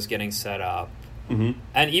liked what was getting set up. Mm-hmm.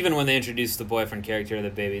 And even when they introduced the boyfriend character, the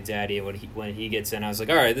baby daddy, when he gets in, I was like,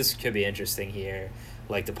 all right, this could be interesting here.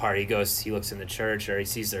 Like, the part he looks in the church, or he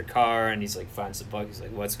sees their car, and he's like, finds the book. He's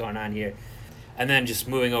like, what's going on here? And then just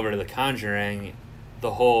moving over to The Conjuring,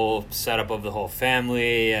 the whole setup of the whole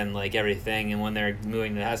family and like everything, and when they're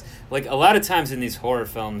moving to the house. Like a lot of times in these horror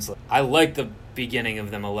films, I like the beginning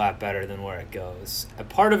of them a lot better than where it goes. A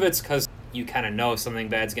part of it's because you kind of know something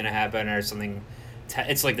bad's gonna happen or something.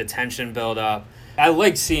 It's like the tension build up. I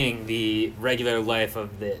like seeing the regular life of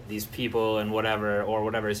these people and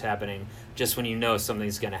whatever is happening just when you know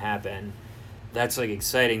something's gonna happen. That's like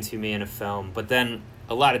exciting to me in a film. But then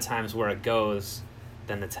a lot of times where it goes,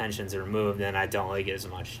 then the tensions are removed and I don't like it as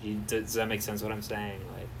much. Does that make sense what I'm saying?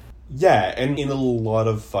 Like, yeah, and in a lot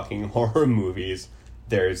of fucking horror movies,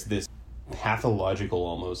 there's this pathological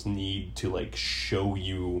almost need to like show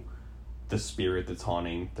you the spirit that's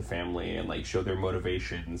haunting the family and like show their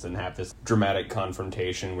motivations and have this dramatic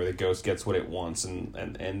confrontation where the ghost gets what it wants and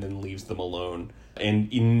then leaves them alone.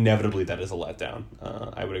 And inevitably that is a letdown.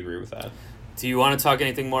 I would agree with that. Do you want to talk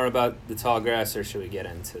anything more about the tall grass, or should we get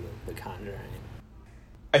into the Conjuring?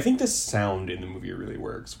 I think the sound in the movie really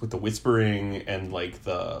works with the whispering and like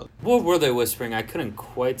the... What were they whispering? I couldn't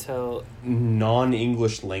quite tell.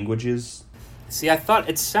 Non-English languages. See, I thought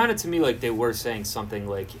it sounded to me like they were saying something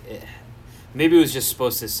like... Maybe it was just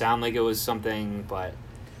supposed to sound like it was something, but...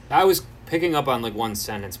 I was picking up on like one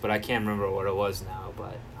sentence, but I can't remember what it was now,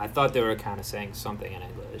 but I thought they were kind of saying something in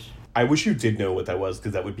English. I wish you did know what that was,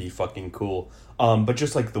 because that would be fucking cool. But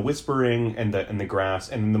just like the whispering and the grass,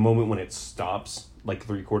 and the moment when it stops, like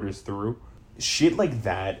 3/4 through, shit like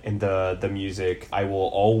that, and the music. I will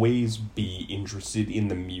always be interested in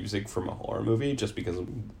the music from a horror movie, just because of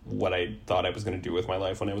what I thought I was going to do with my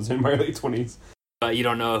life when I was in my late 20s. You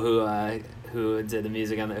don't know who did the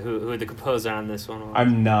music on who the composer on this one was?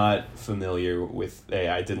 I'm not familiar with.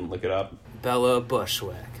 I didn't look it up. Bella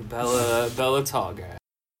Bushwick, Bella Tallgrass.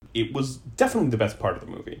 It was definitely the best part of the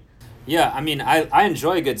movie. Yeah, I mean, I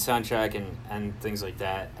enjoy a good soundtrack and things like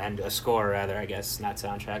that, and a score rather, I guess, not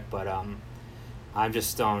soundtrack, but I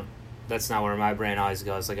just don't. That's not where my brain always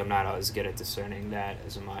goes. Like, I'm not always good at discerning that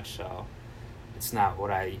as much, so it's not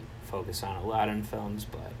what I focus on a lot in films.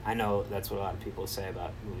 But I know that's what a lot of people say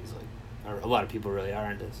about movies, like, or a lot of people really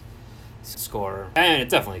are into score, and it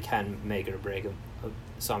definitely can make or break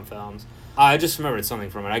some films. I just remembered something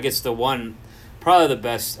from it. I guess the one. Probably the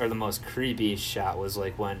best or the most creepy shot was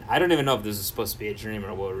like when, I don't even know if this was supposed to be a dream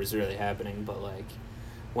or what was really happening, but like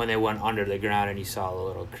when they went under the ground and you saw the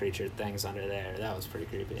little creature things under there, that was pretty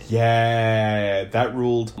creepy. Yeah, that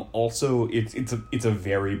ruled. Also, it's a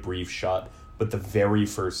very brief shot, but the very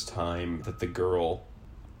first time that the girl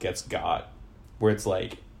gets got, where it's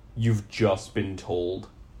like you've just been told,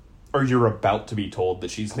 or you're about to be told that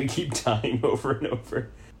she's gonna keep dying over and over,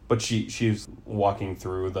 but she's walking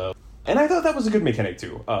through the. And I thought that was a good mechanic,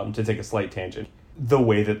 too, to take a slight tangent. The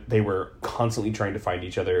way that they were constantly trying to find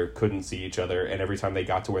each other, couldn't see each other, and every time they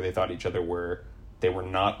got to where they thought each other were, they were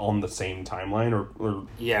not on the same timeline, or...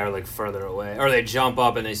 Yeah, or, like, further away. Or they jump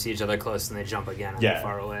up and they see each other close, and they jump again and they're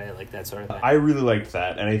far away, like that sort of thing. I really liked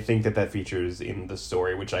that, and I think that features in the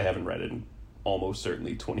story, which I haven't read in almost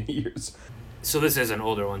certainly 20 years. So this is an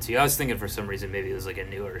older one too. I was thinking for some reason maybe it was like a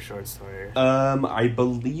newer short story. I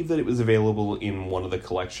believe that it was available in one of the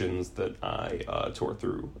collections that I tore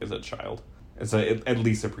through as a child. At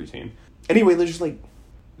least a preteen. Anyway,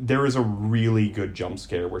 there is a really good jump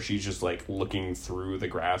scare where she's just like looking through the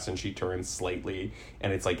grass and she turns slightly,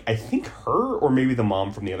 and it's like I think her or maybe the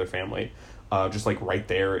mom from the other family, just like right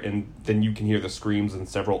there, and then you can hear the screams in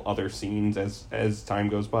several other scenes as time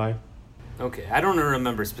goes by. Okay, I don't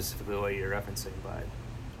remember specifically what you're referencing, but...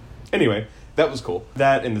 Anyway, that was cool.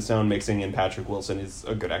 That and the sound mixing, and Patrick Wilson is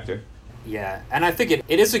a good actor. Yeah, and I think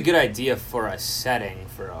it is a good idea for a setting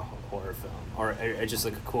for a horror film, or just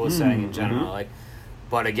like a cool setting in general. Like,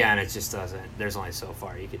 but again, it just doesn't... There's only so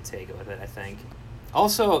far you could take it with it, I think.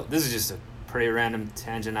 Also, this is just a pretty random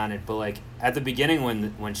tangent on it, but like, at the beginning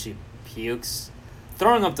when she pukes,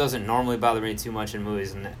 throwing up doesn't normally bother me too much in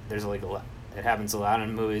movies, and there's like it happens a lot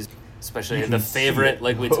in movies. Especially the favorite,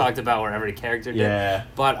 like we talked about, where every character did. Yeah.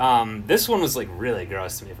 But this one was like really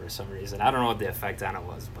gross to me for some reason. I don't know what the effect on it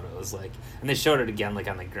was, but it was like, and they showed it again like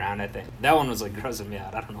on the ground. I think that one was like grossing me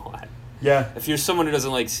out. I don't know why. Yeah. If you're someone who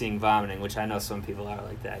doesn't like seeing vomiting, which I know some people are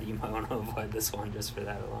like that, you might want to avoid this one just for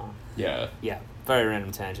that alone. Yeah. Yeah. Very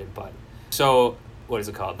random tangent, but so what is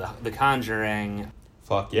it called? The Conjuring.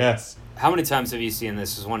 Fuck yes. How many times have you seen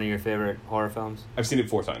this? Is one of your favorite horror films? I've seen it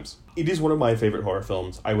 4 times. It is one of my favorite horror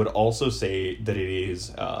films. I would also say that it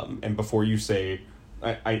is, and before you say,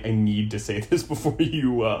 I need to say this before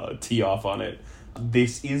you tee off on it.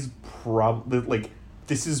 This is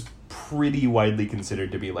this is pretty widely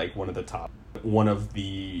considered to be like one of the top, one of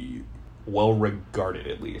the well-regarded,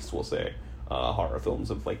 at least, we'll say, horror films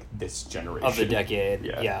of like this generation of the decade.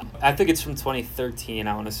 Yeah. I think it's from 2013.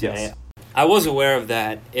 I want to say. Yes. I was aware of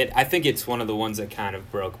that. I think it's one of the ones that kind of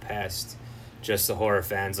broke past just the horror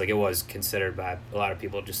fans. Like, it was considered by a lot of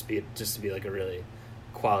people just to be like a really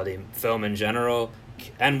quality film in general.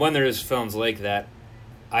 And when there's films like that,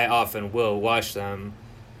 I often will watch them,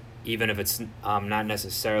 even if it's not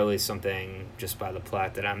necessarily something just by the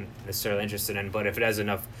plot that I'm necessarily interested in. But if it has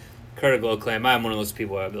enough critical acclaim, I'm one of those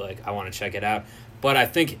people where I'd be like, I want to check it out. But I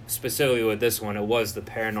think specifically with this one, it was the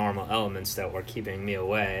paranormal elements that were keeping me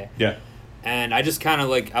away. Yeah. And I just kind of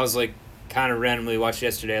kind of randomly watched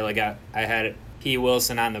yesterday. Like, I had P.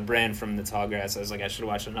 Wilson on the brain from The Tall Grass. I was like, I should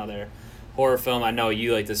watch another horror film. I know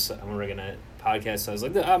you like this. We're going to podcast. So I was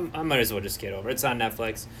like, I might as well just get over it. It's on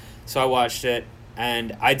Netflix. So I watched it,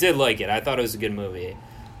 and I did like it. I thought it was a good movie.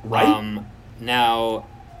 Right. Now,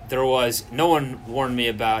 no one warned me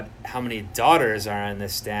about how many daughters are on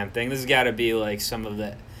this damn thing. This has got to be like this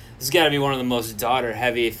has got to be one of the most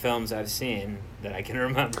daughter-heavy films I've seen that I can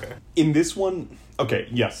remember. In this one, okay,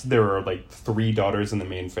 yes, there are like 3 daughters in the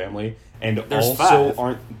main family, and There's also 5.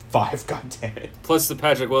 aren't 5, god damn it. Plus the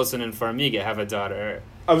Patrick Wilson and Farmiga have a daughter.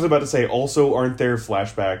 I was about to say, also aren't there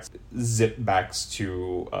flashbacks, zip-backs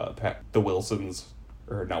to the Wilsons,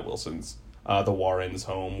 or not Wilsons, the Warrens'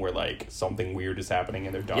 home, where like something weird is happening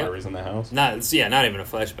and their daughter is in the house? Not even a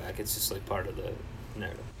flashback. It's just like part of the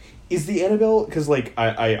narrative. Is the Annabelle, because like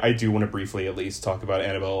I do want to briefly at least talk about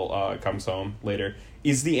Annabelle Comes Home later.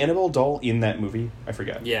 Is the Annabelle doll in that movie? I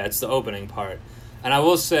forget. Yeah, it's the opening part. And I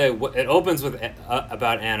will say, it opens with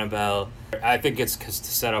about Annabelle. I think it's to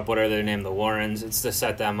set up what are their name, the Warrens. It's to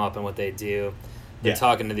set them up and what they do. They're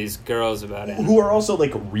talking to these girls about it. Who are also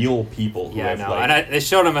like real people. Who have, like, and they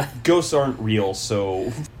showed them. Ghosts aren't real,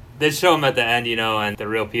 so... They show him at the end, and the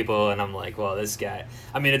real people, and I'm like, well, this guy...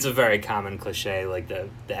 I mean, it's a very common cliche, like, the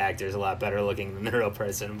actor's a lot better looking than the real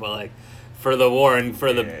person, but, like, for the Warren,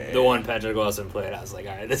 for the one Patrick Wilson played, I was like,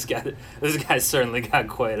 all right, this guy certainly got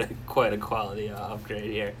quite a quality upgrade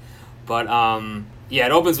here. But,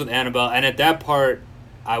 it opens with Annabelle, and at that part,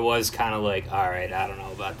 I was kind of like, all right, I don't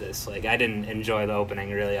know about this. Like, I didn't enjoy the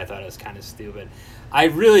opening, really. I thought it was kind of stupid. I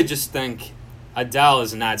really just think a doll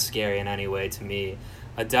is not scary in any way to me.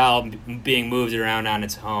 A doll being moved around on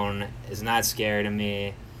its own is not scary to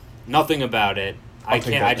me. Nothing about it. I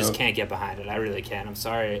just can't get behind it. I really can't. I'm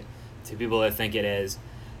sorry to people that think it is.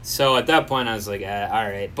 So at that point, I was like, all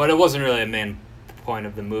right. But it wasn't really a main point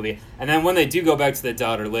of the movie. And then when they do go back to the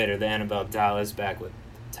daughter later, the Annabelle doll is back with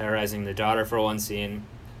terrorizing the daughter for one scene,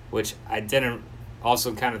 which I didn't.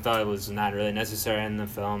 Also, kind of thought it was not really necessary in the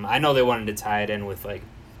film. I know they wanted to tie it in with like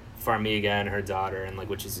Farmiga and her daughter and like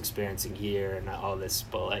what she's experiencing here and all this,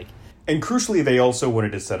 but like, and crucially they also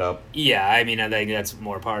wanted to set up, I mean, I think that's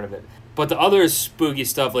more part of it, but the other spooky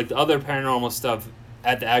stuff, like the other paranormal stuff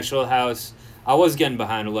at the actual house, I was getting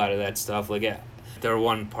behind a lot of that stuff. Like, there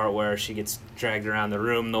one part where she gets dragged around the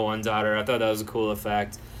room, the one daughter, I thought that was a cool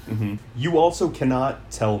effect. Mm-hmm. You also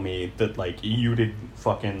cannot tell me that like you didn't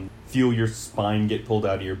fucking feel your spine get pulled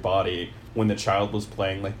out of your body when the child was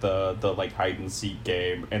playing like the like hide and seek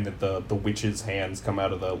game, and that the witch's hands come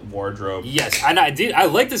out of the wardrobe. Yes, I did. I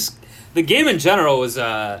like this. The game in general was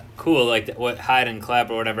cool, like what hide and clap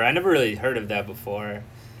or whatever. I never really heard of that before.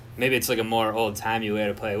 Maybe it's like a more old timey way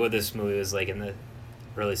to play. What this movie was like in the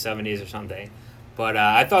early 70s or something. But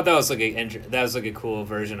I thought that was like a cool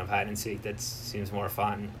version of hide and seek. That seems more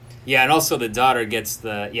fun. Yeah, and also the daughter gets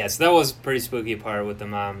so that was a pretty spooky part with the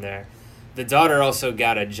mom there. The daughter also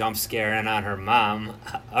got a jump scare in on her mom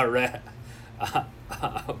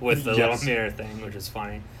with the little mirror thing, which is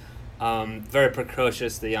funny. Very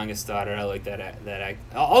precocious, the youngest daughter. I like that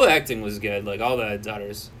act. All the acting was good. Like, all the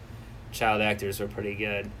daughter's child actors were pretty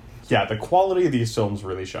good. Yeah, the quality of these films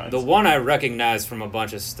really shines. The one I recognized from a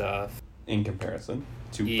bunch of stuff. In comparison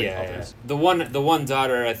to others. The one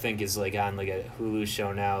daughter, I think, is like on like a Hulu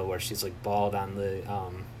show now where she's like bald on the...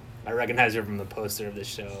 I recognize her from the poster of this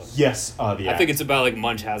show. Yes, I think it's about like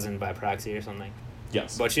Munchausen by proxy or something.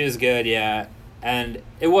 Yes. But she is good, yeah. And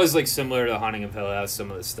it was like similar to Haunting of Hill House,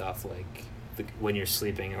 some of the stuff, like when you're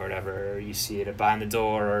sleeping or whatever, or you see it behind the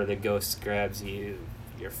door, or the ghost grabs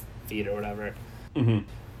your feet or whatever. Mm-hmm.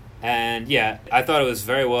 And yeah, I thought it was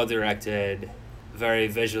very well directed, very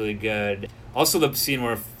visually good. Also the scene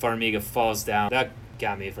where Farmiga falls down, that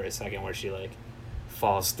got me for a second, where she like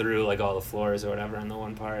falls through like all the floors or whatever in the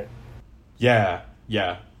one part. Yeah,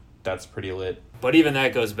 that's pretty lit. But even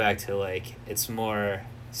that goes back to like, it's more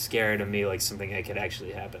scary to me like something that could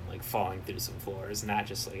actually happen, like falling through some floors, not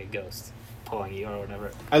just like a ghost pulling you or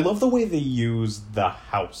whatever. I love the way they use the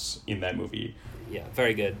house in that movie. yeah,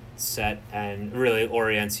 very good set and really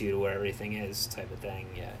orients you to where everything is type of thing.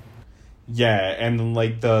 Yeah. Yeah, and then,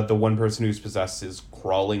 like, the one person who's possessed is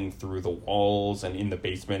crawling through the walls and in the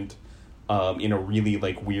basement in a really,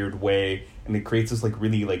 like, weird way, and it creates this, like,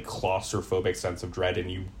 really, like, claustrophobic sense of dread,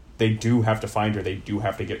 and they do have to find her, they do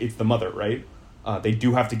have to it's the mother, right? They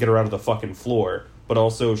do have to get her out of the fucking floor, but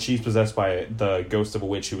also she's possessed by the ghost of a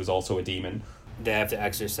witch who is also a demon. They have to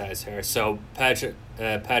exorcise her, so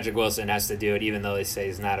Patrick Wilson has to do it, even though they say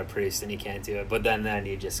he's not a priest and he can't do it, but then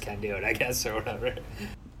he just can't do it, I guess, or whatever.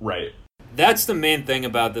 Right. That's the main thing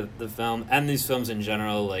about the film, and these films in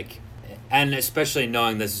general, like, and especially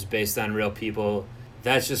knowing this is based on real people,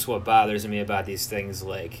 that's just what bothers me about these things,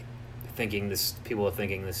 like, people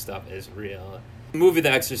thinking this stuff is real. The movie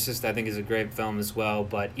The Exorcist, I think, is a great film as well,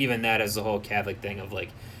 but even that has the whole Catholic thing of, like,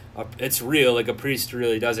 it's real, like, a priest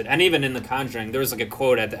really does it. And even in The Conjuring, there was, like, a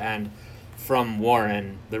quote at the end from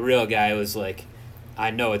Warren, the real guy, was like,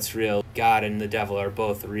 I know it's real. God and the devil are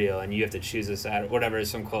both real, and you have to choose a side, or whatever,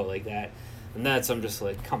 some quote like that. And I'm just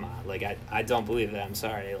like, come on, like, I don't believe that, I'm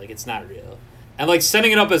sorry, like, it's not real. And, like,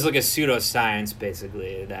 setting it up as, like, a pseudoscience,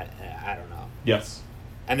 basically, that, I don't know. Yes.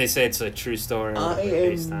 And they say it's a true story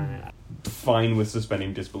based on it. Fine with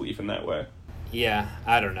suspending disbelief in that way. Yeah,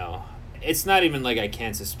 I don't know. It's not even like I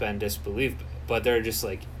can't suspend disbelief, but they're just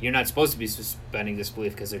like, you're not supposed to be suspending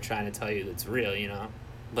disbelief because they're trying to tell you it's real, you know?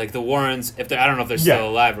 Like the Warrens, I don't know if they're still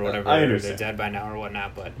alive or whatever, I or understand. they're dead by now or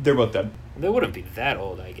whatnot, but They're both dead. they wouldn't be that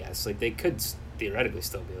old, I guess. Like, they could theoretically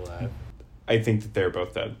still be alive. I think that they're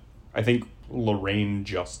both dead. I think Lorraine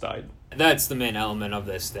just died. That's the main element of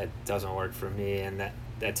this that doesn't work for me, and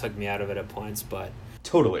that took me out of it at points, but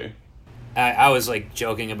Totally. I was, like,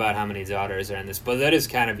 joking about how many daughters are in this, but that is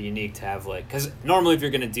kind of unique to have, like, because normally if you're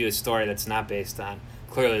going to do a story that's not based on,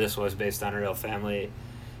 clearly this was based on a real family,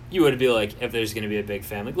 you would be like, if there's going to be a big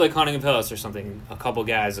family, like Haunting of Hill House or something, a couple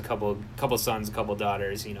guys, a couple sons, a couple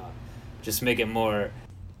daughters, you know, just make it more.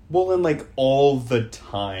 Well, and, like, all the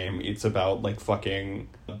time it's about, like, fucking,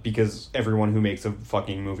 because everyone who makes a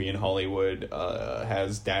fucking movie in Hollywood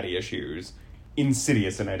has daddy issues.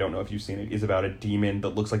 Insidious, and I don't know if you've seen it, is about a demon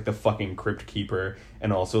that looks like the fucking Crypt Keeper,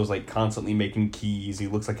 and also is, like, constantly making keys. He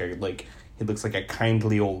looks like a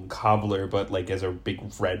kindly old cobbler, but, like, as a big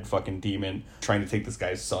red fucking demon trying to take this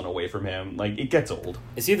guy's son away from him. Like, it gets old.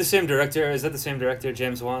 Is he the same director? Is that the same director,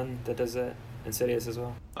 James Wan, that does that? Insidious as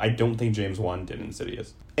well? I don't think James Wan did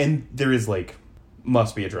Insidious. And there is, like,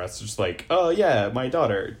 must be addressed, just like, oh yeah, my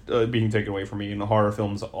daughter being taken away from me. And horror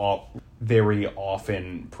films very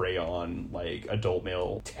often prey on, like, adult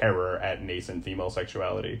male terror at nascent female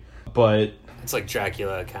sexuality. But it's like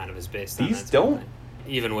Dracula kind of is based on these that. don't.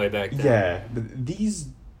 Even way back then. Yeah, but these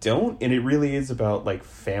don't, and it really is about, like,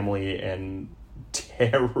 family and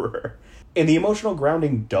terror. And the emotional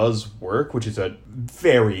grounding does work, which is a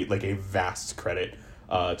very, like, a vast credit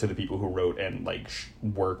to the people who wrote and, like,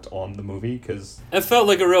 worked on the movie, because it felt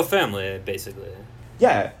like a real family, basically.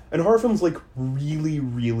 Yeah, and horror films, like, really,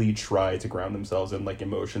 really try to ground themselves in, like,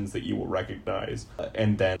 emotions that you will recognize.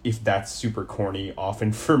 And then, if that's super corny,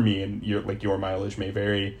 often for me, and your mileage may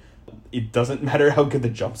vary, it doesn't matter how good the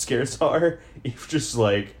jump scares are. If just,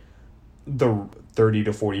 like, the 30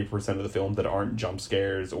 to 40% of the film that aren't jump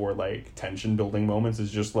scares or, like, tension building moments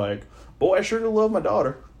is just like, boy, I sure do love my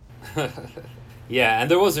daughter. Yeah,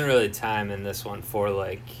 and there wasn't really time in this one for,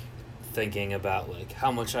 like, thinking about, like,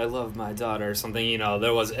 how much I love my daughter or something, you know.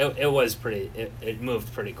 It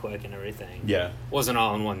moved pretty quick and everything. Yeah. It wasn't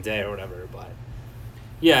all in one day or whatever, but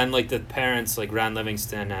yeah, and, like, the parents, like, Ron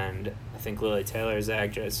Livingston and I think Lily Taylor's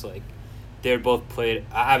actress, like, they're both played,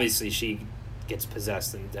 obviously she gets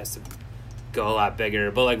possessed and has to go a lot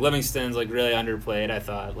bigger, but, like, Livingston's, like, really underplayed, I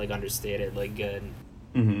thought, like, understated, like, good.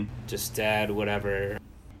 Mm-hmm. Just dad, whatever.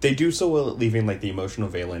 They do so well at leaving, like, the emotional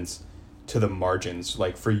valence to the margins,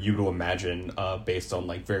 like, for you to imagine based on,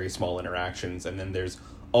 like, very small interactions, and then there's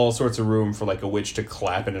all sorts of room for, like, a witch to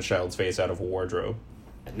clap in a child's face out of a wardrobe.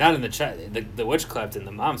 Not in the child. The witch clapped in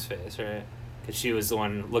the mom's face, right? Because she was the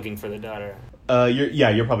one looking for the daughter.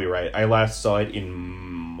 You're probably right. I last saw it in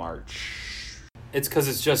March. It's because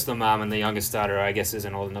it's just the mom, and the youngest daughter, I guess,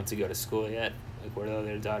 isn't old enough to go to school yet, like where the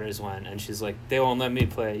other daughters went, and she's like, they won't let me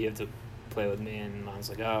play, you have to play with me, and mom's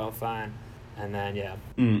like, oh, fine. And then, yeah.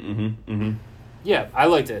 Yeah, I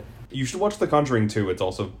liked it. You should watch The Conjuring 2. It's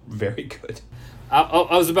also very good.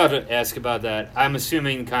 I was about to ask about that. I'm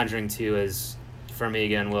assuming Conjuring 2 is, for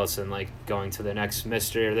Megan Wilson, like, going to the next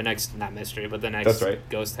mystery, or the next, not mystery, but the next That's right.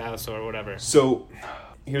 ghost house or whatever. So,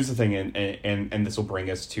 here's the thing, and this will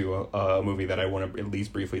bring us to a movie that I want to at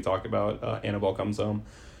least briefly talk about, Annabelle Comes Home.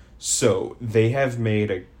 So they have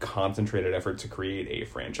made a concentrated effort to create a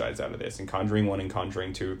franchise out of this. And Conjuring 1 and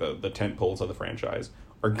Conjuring 2, the tent poles of the franchise,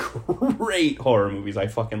 are great horror movies. I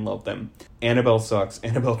fucking love them. Annabelle sucks.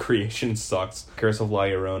 Annabelle Creation sucks. Curse of La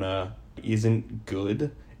Llorona isn't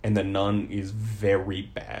good. And The Nun is very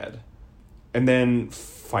bad. And then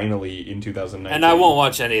finally in 2019... And I won't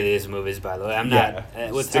watch any of these movies, by the way. I'm not...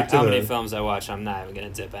 Yeah, with how many films I watch, I'm not even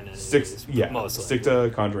going to dip into these. Yeah, mostly. Stick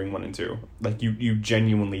to Conjuring 1 and 2. Like, you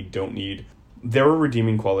genuinely don't need... There are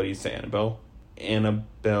redeeming qualities to Annabelle.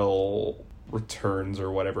 Annabelle Returns,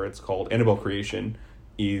 or whatever it's called. Annabelle Creation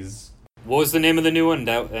is... What was the name of the new one?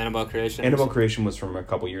 Annabelle Creation? Annabelle Creation was from a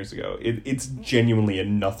couple years ago. It's genuinely a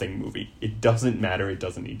nothing movie. It doesn't matter. It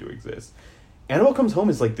doesn't need to exist. Annabelle Comes Home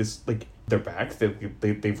is like this, like, they're back.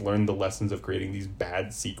 They've learned the lessons of creating these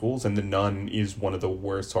bad sequels, and The Nun is one of the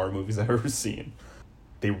worst horror movies I've ever seen.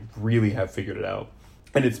 They really have figured it out.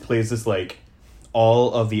 And it plays this, like,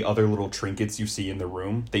 all of the other little trinkets you see in the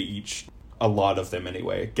room, they each, a lot of them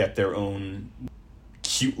anyway, get their own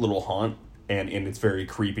cute little haunt, and it's very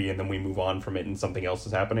creepy, and then we move on from it and something else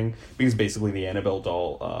is happening. Because basically the Annabelle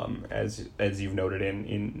doll, as you've noted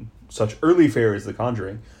in such early fare as The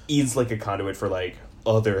Conjuring, is like a conduit for, like,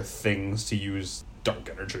 other things to use dark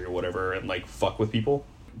energy or whatever and, like, fuck with people.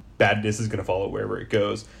 Badness is going to follow wherever it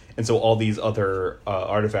goes. And so all these other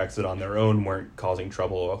artifacts that on their own weren't causing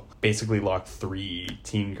trouble basically locked 3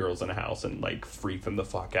 teen girls in a house and, like, freak them the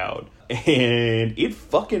fuck out. And it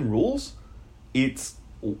fucking rules. It's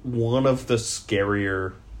one of the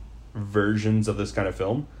scarier versions of this kind of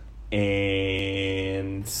film.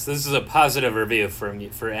 And this is a positive review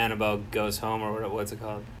for Annabelle Goes Home, or what's it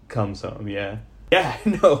called? Comes Home, yeah. Yeah,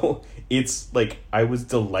 no, it's, like, I was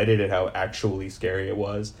delighted at how actually scary it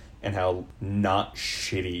was, and how not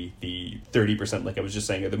shitty the 30%, like I was just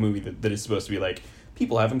saying, of the movie that is supposed to be, like,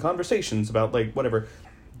 people having conversations about, like, whatever.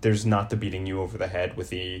 There's not the beating you over the head with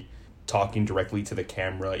the talking directly to the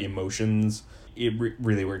camera emotions. It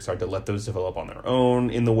really works hard to let those develop on their own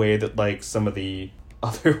in the way that, like, some of the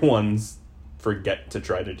other ones forget to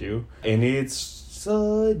try to do. And it's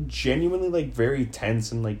genuinely, like, very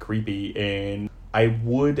tense and, like, creepy, and I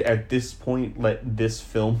would, at this point, let this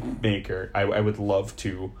filmmaker... I would love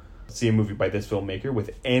to see a movie by this filmmaker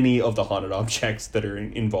with any of the haunted objects that are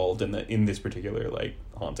involved in this particular, like,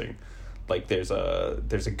 haunting. Like, there's a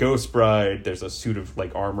ghost bride, there's a suit of,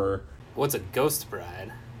 like, armor. What's a ghost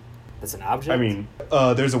bride? That's an object? I mean,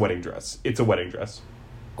 there's a wedding dress. It's a wedding dress.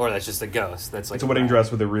 Or that's just a ghost. That's like it's a wedding dress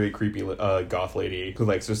with a really creepy goth lady who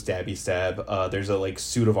likes to stabby stab. There's a, like,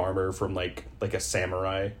 suit of armor from, like a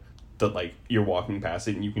samurai that, like, you're walking past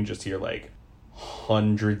it and you can just hear, like,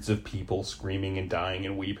 hundreds of people screaming and dying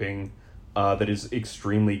and weeping. That is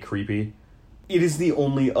extremely creepy. It is the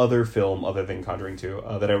only other film other than Conjuring 2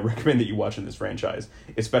 that I recommend that you watch in this franchise,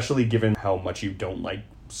 especially given how much you don't like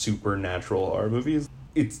supernatural horror movies.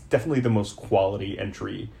 It's definitely the most quality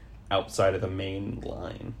entry outside of the main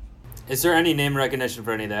line. Is there any name recognition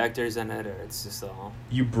for any of the actors in it, or it's just all...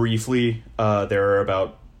 You briefly, there are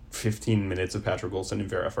about 15 minutes of Patrick Wilson and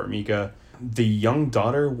Vera Farmiga. The young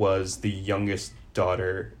daughter was the youngest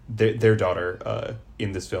daughter. Their daughter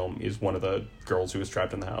in this film is one of the girls who was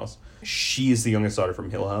trapped in the house. She is the youngest daughter from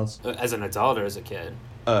Hill House. As an adult or as a kid?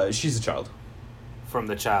 She's a child. From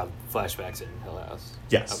the child flashbacks in Hill House?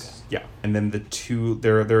 Yes. Okay. Yeah. And then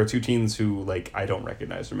there are 2 teens who, like, I don't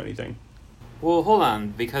recognize from anything. Well, hold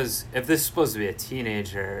on, because if this is supposed to be a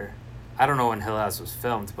teenager, I don't know when Hill House was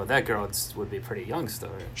filmed, but that girl would be pretty young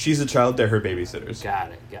still, right? She's a child, they're her babysitters.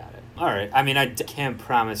 Got it. All right. I mean, I can't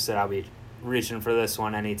promise that I'll be reaching for this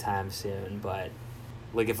one anytime soon, but,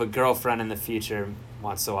 like, if a girlfriend in the future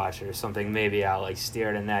wants to watch it or something, maybe I'll, like,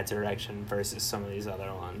 steer it in that direction versus some of these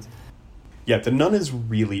other ones. Yeah, The Nun is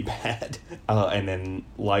really bad, and then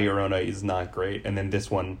La Llorona is not great, and then this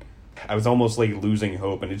one, I was almost, like, losing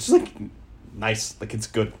hope, and it's just, like, nice, like, it's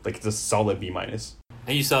good, like, it's a solid B-. And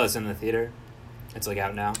you saw this in the theater? It's, like,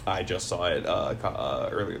 out now? I just saw it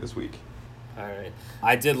earlier this week. All right.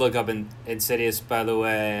 I did look up Insidious, by the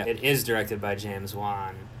way. It is directed by James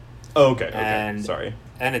Wan. Oh, okay, sorry.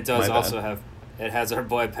 And it does also have, it has our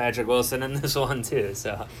boy Patrick Wilson in this one, too,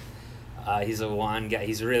 so... he's a Wan guy.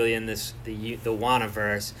 He's really in this the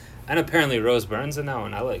Waniverse, and apparently Rose Byrne's in that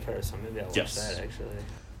one. I like her, so maybe I'll watch that. Actually,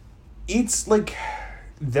 it's like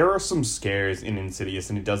there are some scares in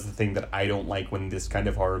Insidious, and it does the thing that I don't like when this kind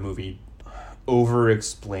of horror movie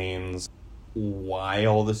over-explains why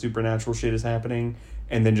all the supernatural shit is happening,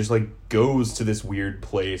 and then just, like, goes to this weird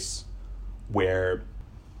place where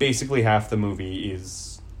basically half the movie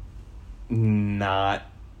is not.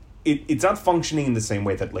 It's not functioning in the same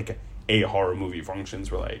way that, like, a horror movie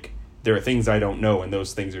functions, where, like, there are things I don't know, and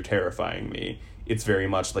those things are terrifying me. It's very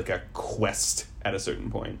much like a quest at a certain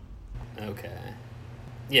point. Okay.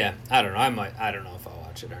 Yeah, I don't know. I don't know if I'll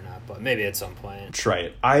watch it or not, but maybe at some point. Try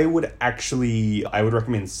it. I would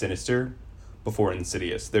recommend Sinister before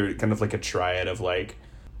Insidious. They're kind of like a triad of like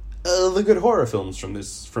the good horror films from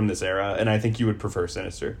this era, and I think you would prefer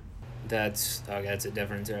Sinister. That's a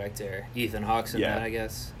different director. Ethan Hawke's in that, I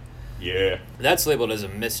guess. Yeah. That's labeled as a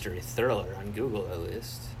mystery thriller on Google, at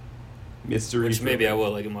least. Mystery Which thriller. maybe I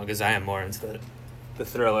will like it more, because I am more into the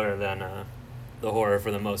thriller than the horror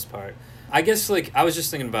for the most part. I guess, like, I was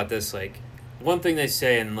just thinking about this, like, one thing they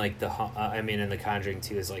say in, like, in the Conjuring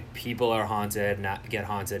 2 is, like, people are haunted, not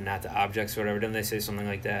the objects or whatever. Didn't they say something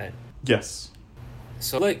like that? Yes.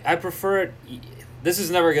 So, like, I prefer it. This is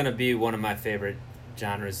never going to be one of my favorite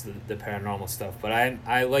genres, the paranormal stuff, but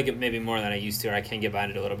I like it maybe more than I used to, or I can get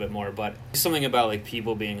behind it a little bit more, but something about, like,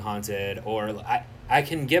 people being haunted, or I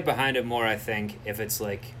can get behind it more, I think, if it's,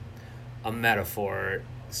 like, a metaphor,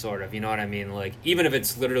 sort of, you know what I mean? Like, even if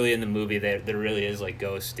it's literally in the movie, there really is, like,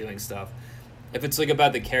 ghosts doing stuff. If it's, like,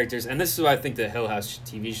 about the characters, and this is why I think the Hill House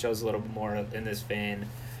TV show is a little bit more in this vein,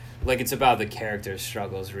 like, it's about the characters'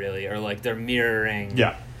 struggles, really, or, like, they're mirroring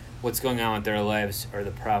what's going on with their lives, or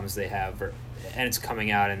the problems they have, and it's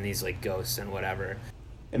coming out in these, like, ghosts and whatever.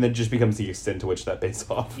 And then it just becomes the extent to which that pays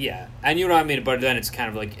off. Yeah, and you know what I mean, but then it's kind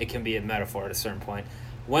of, like, it can be a metaphor at a certain point.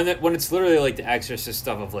 When it's literally, like, the Exorcist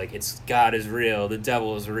stuff of, like, it's God is real, the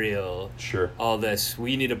devil is real, sure, all this,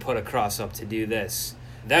 we need to put a cross up to do this.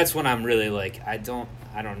 That's when I'm really, like, I don't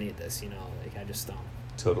need this, you know, like, I just don't.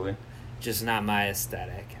 Totally. Just not my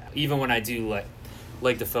aesthetic. Even when I do,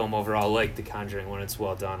 like the film overall, like The Conjuring, when it's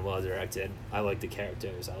well done, well directed, I like the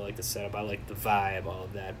characters, I like the setup, I like the vibe, all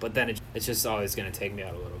of that. But then it's just always going to take me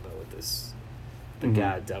out a little bit with this, the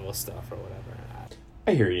God devil stuff or whatever.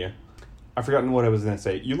 I hear you. I've forgotten what I was going to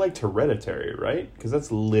say. You liked Hereditary, right? Because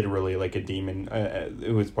that's literally like a demon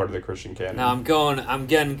who is part of the Christian canon. No, I'm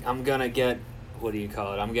gonna get, what do you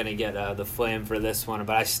call it? I'm gonna get the flame for this one,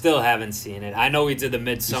 but I still haven't seen it. I know we did the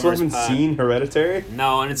Midsummer. You still haven't seen Hereditary?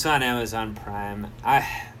 No, and it's on Amazon Prime. I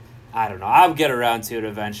don't know. I'll get around to it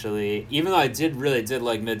eventually. Even though I really did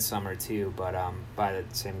like Midsummer too, but by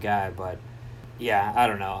the same guy. But yeah, I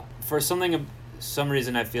don't know. For some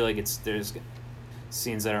reason, I feel like there's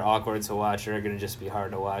scenes that are awkward to watch or are going to just be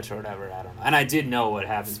hard to watch or whatever. I don't know. And I did know what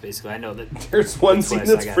happens, basically. I know that there's one scene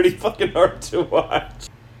that's pretty fucking hard to watch.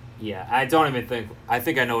 Yeah, I don't even think... I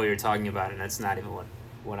think I know what you're talking about, and that's not even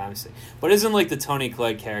what I'm saying. But isn't, like, the Toni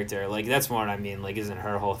Collette character, like, that's more what I mean. Like, isn't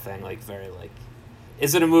her whole thing, like, very, like...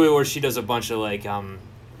 Is it a movie where she does a bunch of, like,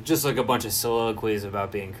 just, like, a bunch of soliloquies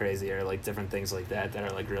about being crazy or, like, different things like that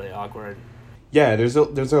are, like, really awkward? Yeah, there's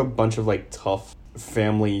a bunch of, like, tough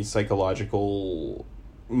family psychological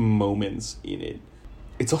moments in it.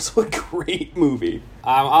 It's also a great movie.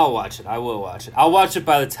 I'll watch it. I will watch it. I'll watch it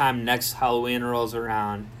by the time next Halloween rolls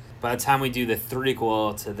around. By the time we do the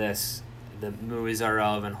threequel to this, the Movies Are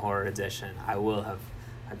Relevant Horror Edition, I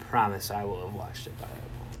promise I will have watched it by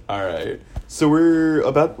that point. All right. So we're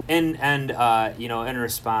about... And you know, in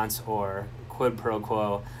response or quid pro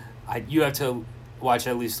quo, you have to watch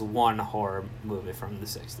at least one horror movie from the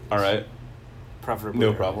 60s. All right. Preferably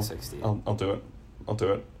no problem. The 60s. I'll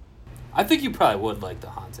do it. I think you probably would like The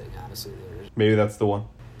Haunting, honestly. Maybe that's the one.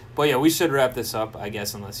 But yeah, we should wrap this up, I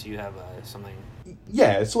guess, unless you have something...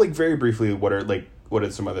 Yeah, so, like, very briefly, what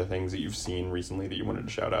are some other things that you've seen recently that you wanted to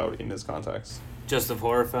shout out in this context? Just of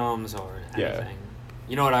horror films or anything? Yeah.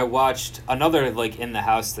 You know what, I watched another, like, in the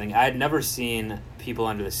house thing. I had never seen People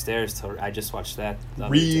Under the Stairs till I just watched that the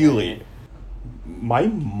other Really? day. My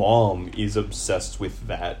mom is obsessed with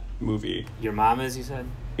that movie. Your mom is, you said?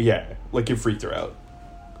 Yeah, like, it freaked her out.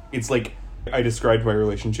 It's like, I described my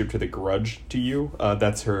relationship to The Grudge to you.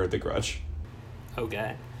 That's her, The Grudge.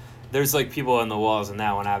 Okay. There's, like, people on the walls in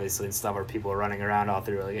that one, obviously, and stuff where people are running around all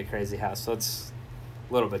through, like, a crazy house. So it's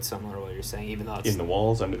a little bit similar to what you're saying, even though it's... In the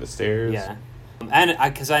walls, under the stairs. Yeah. And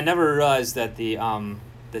because I never realized that the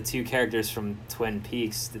two characters from Twin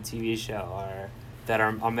Peaks, the TV show, that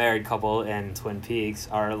are a married couple in Twin Peaks,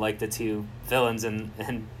 are, like, the two villains and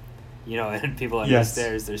you know, and People Under the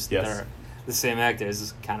Stairs. They're the same actors.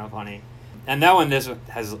 It's kind of funny. And that one, this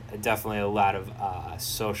has definitely a lot of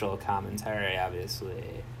social commentary, obviously.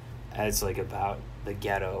 It's, like, about the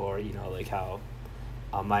ghetto or, you know, like, how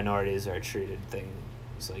minorities are treated,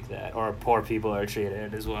 things like that. Or poor people are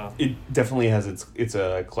treated as well. It definitely has it's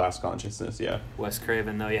a class consciousness, yeah. Wes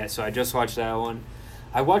Craven, though, yeah. So I just watched that one.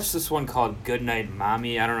 I watched this one called Goodnight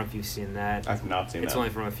Mommy. I don't know if you've seen that. I've not seen that. It's only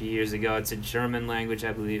from a few years ago. It's a German language,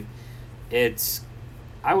 I believe.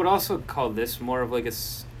 I would also call this more of like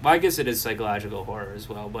well, I guess it is psychological horror as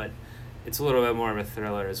well, but It's a little bit more of a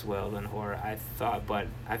thriller as well than horror, I thought, but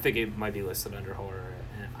I think it might be listed under horror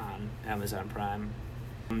on Amazon Prime.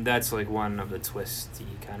 That's like one of the twisty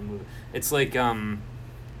kind of movie. It's like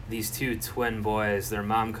these two twin boys, their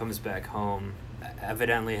mom comes back home.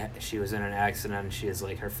 Evidently she was in an accident and she is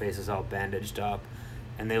like, her face is all bandaged up,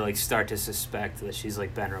 and they like start to suspect that she's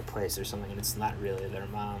like been replaced or something, and it's not really their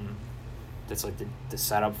mom. That's like the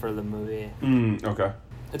setup for the movie. Okay.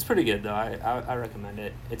 It's pretty good though. I recommend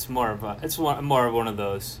it. It's more of one of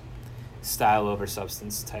those style over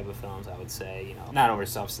substance type of films, I would say. You know, not over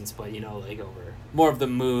substance, but like over more of the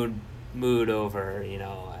mood over,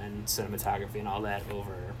 and cinematography and all that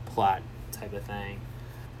over plot type of thing.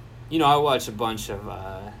 I watch a bunch of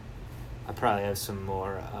I probably have some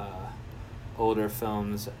more older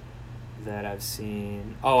films that I've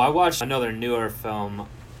seen. Oh, I watched another newer film,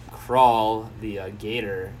 Crawl, the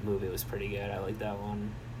Gator movie. Was pretty good. I like that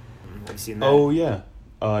one. Have you seen that? Oh, yeah.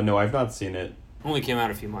 No, I've not seen it. Only came out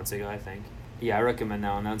a few months ago, I think. Yeah, I recommend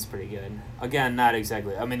that one. That's pretty good. Again, not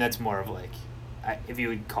exactly. I mean, that's more of like, if you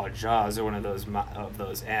would call Jaws or one of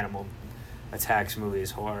those animal attacks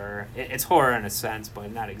movies horror. It's horror in a sense,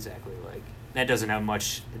 but not exactly like. It doesn't have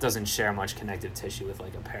much. It doesn't share much connective tissue with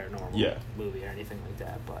like a paranormal movie or anything like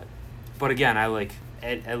that. But again, I like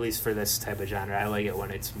at least for this type of genre, I like it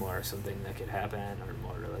when it's more something that could happen or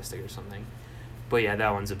more realistic or something. But yeah,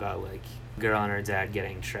 that one's about like a girl and her dad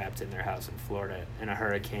getting trapped in their house in Florida in a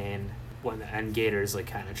hurricane and gators like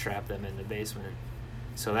kind of trap them in the basement.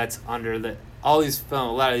 So that's under a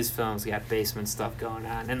lot of these films got basement stuff going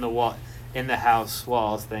on, in the house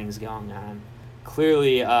walls things going on.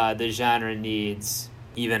 Clearly the genre needs,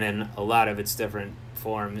 even in a lot of its different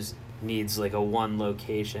forms, needs like a one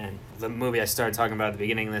location. The movie I started talking about at the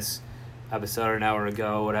beginning of this episode or an hour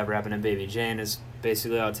ago, Whatever Happened to Baby Jane, is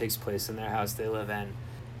basically all takes place in their house they live in.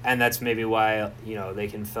 And that's maybe why, they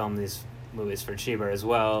can film these movies for cheaper as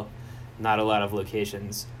well. Not a lot of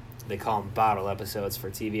locations. They call them bottle episodes for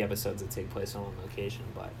TV episodes that take place in one location.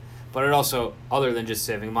 But it also, other than just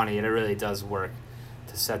saving money, it really does work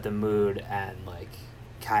to set the mood and, like,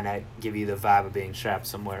 kind of give you the vibe of being trapped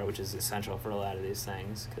somewhere, which is essential for a lot of these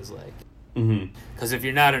things. Because if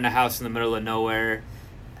you're not in a house in the middle of nowhere,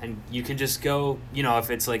 and you can just go, if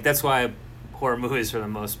it's like, that's why horror movies for the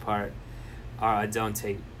most part don't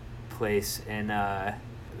take place in,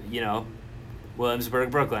 Williamsburg,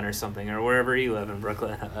 Brooklyn or something, or wherever you live in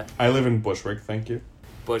Brooklyn. I live in Bushwick, thank you.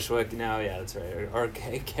 Bushwick, no, yeah, that's right. Or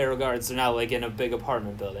Carroll Gardens, they're not like in a big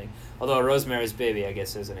apartment building. Although Rosemary's Baby, I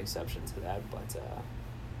guess, is an exception to that, but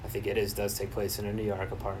I think does take place in a New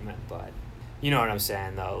York apartment, but you know what I'm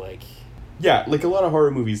saying, though, like... Yeah, like a lot of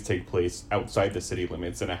horror movies take place outside the city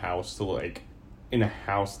limits in a house, in a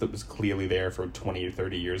house that was clearly there for 20 or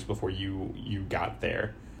 30 years before you got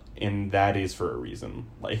there. And that is for a reason.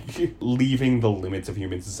 Like, leaving the limits of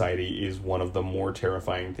human society is one of the more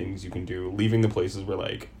terrifying things you can do. Leaving the places where,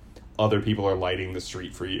 like, other people are lighting the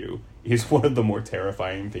street for you is one of the more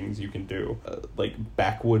terrifying things you can do.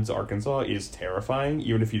 Backwoods Arkansas is terrifying,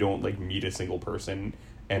 even if you don't, like, meet a single person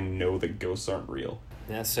and know that ghosts aren't real.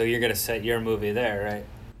 Yeah, so you're going to set your movie there, right?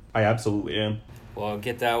 I absolutely am. Well,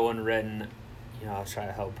 get that one written. I'll try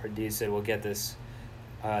to help produce it. We'll get this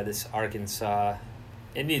Arkansas...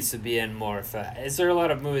 It needs to be in more. Is there a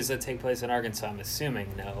lot of movies that take place in Arkansas? I'm assuming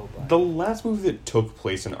no. But... The last movie that took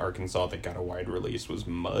place in Arkansas that got a wide release was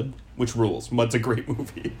Mud, which rules. Mud's a great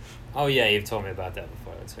movie. Oh, yeah, you've told me about that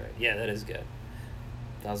before. That's right. Yeah, that is good.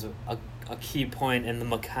 That was a key point in the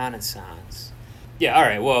reconnaissance. Yeah, all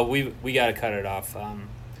right. Well, we got to cut it off.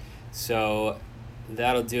 So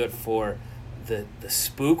that'll do it for the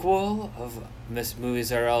Spookquel of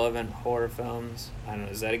Movies Are Relevant horror films. I don't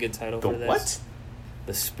know. Is that a good title for this? What?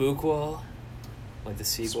 The Spookquel, like the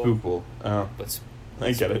sequel. Spookquel. Oh, but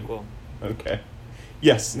I get Spookquel. It. Okay.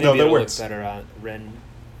 Yes. Maybe no, that it'll works. Look better written.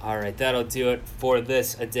 All right, that'll do it for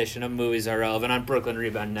this edition of Movies Are Relevant on Brooklyn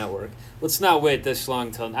Rebound Network. Let's not wait this long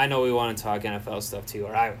till... I know we want to talk NFL stuff too.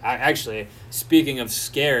 Or I actually, speaking of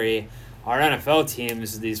scary, our NFL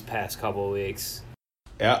teams these past couple of weeks.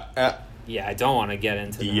 Yeah. Yeah, I don't want to get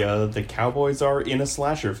into the Cowboys are in a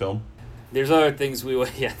slasher film. There's other things we would...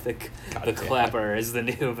 Yeah, the Clapper is the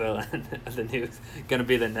new villain. Gonna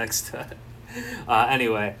be the next...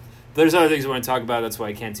 Anyway, there's other things we want to talk about. That's why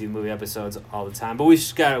I can't do movie episodes all the time. But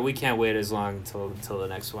we can't wait as long until the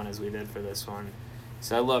next one as we did for this one.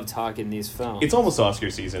 So I love talking these films. It's almost Oscar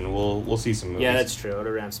season. We'll see some movies. Yeah, that's true. It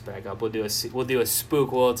ramps back up. We'll do a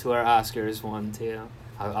Spookquel to our Oscars one too.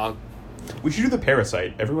 We should do the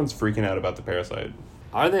Parasite. Everyone's freaking out about the Parasite.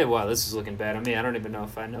 Are they? Wow, this is looking bad on me. I don't even know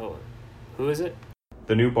if I know it. Who is it?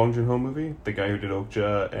 The new Bong Joon-ho movie, the guy who did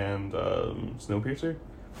Okja and Snowpiercer.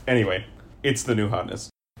 Anyway, it's the new hotness.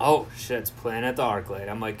 Oh shit, it's playing at the ArcLight.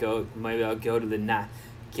 Maybe I'll go to the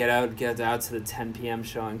get out to the 10 p.m.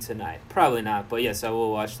 showing tonight. Probably not, but yes, I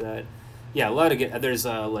will watch that. Yeah, a lot of good. There's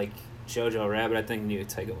like Jojo Rabbit, I think, new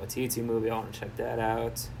Taika Waititi movie. I want to check that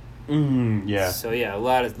out. Yeah. So yeah,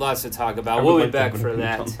 lots to talk about. We'll be back for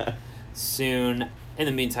that soon. In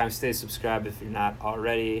the meantime, stay subscribed if you're not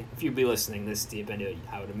already. If you'd be listening this deep into it,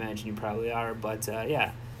 I would imagine you probably are. But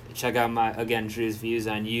yeah, check out Drew's views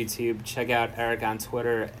on YouTube. Check out Eric on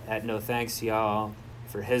Twitter at No Thanks Y'all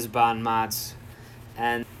for his bon mots.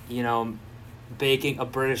 And, baking a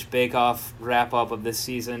British Bake Off wrap-up of this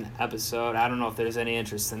season episode. I don't know if there's any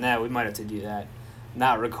interest in that. We might have to do that.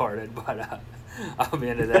 Not recorded, but I'll be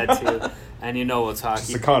into that too. And we'll talk.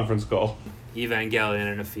 It's a conference call.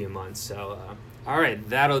 Evangelion in a few months. So, all right,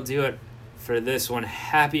 that'll do it for this one.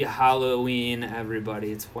 Happy Halloween,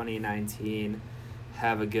 everybody. 2019.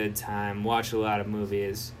 Have a good time. Watch a lot of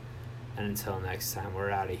movies. And until next time, we're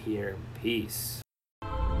out of here. Peace.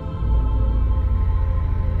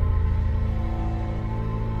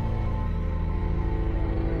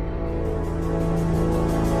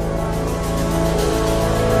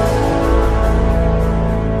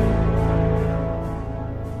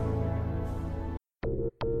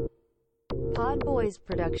 Pod Boys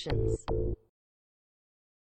Productions.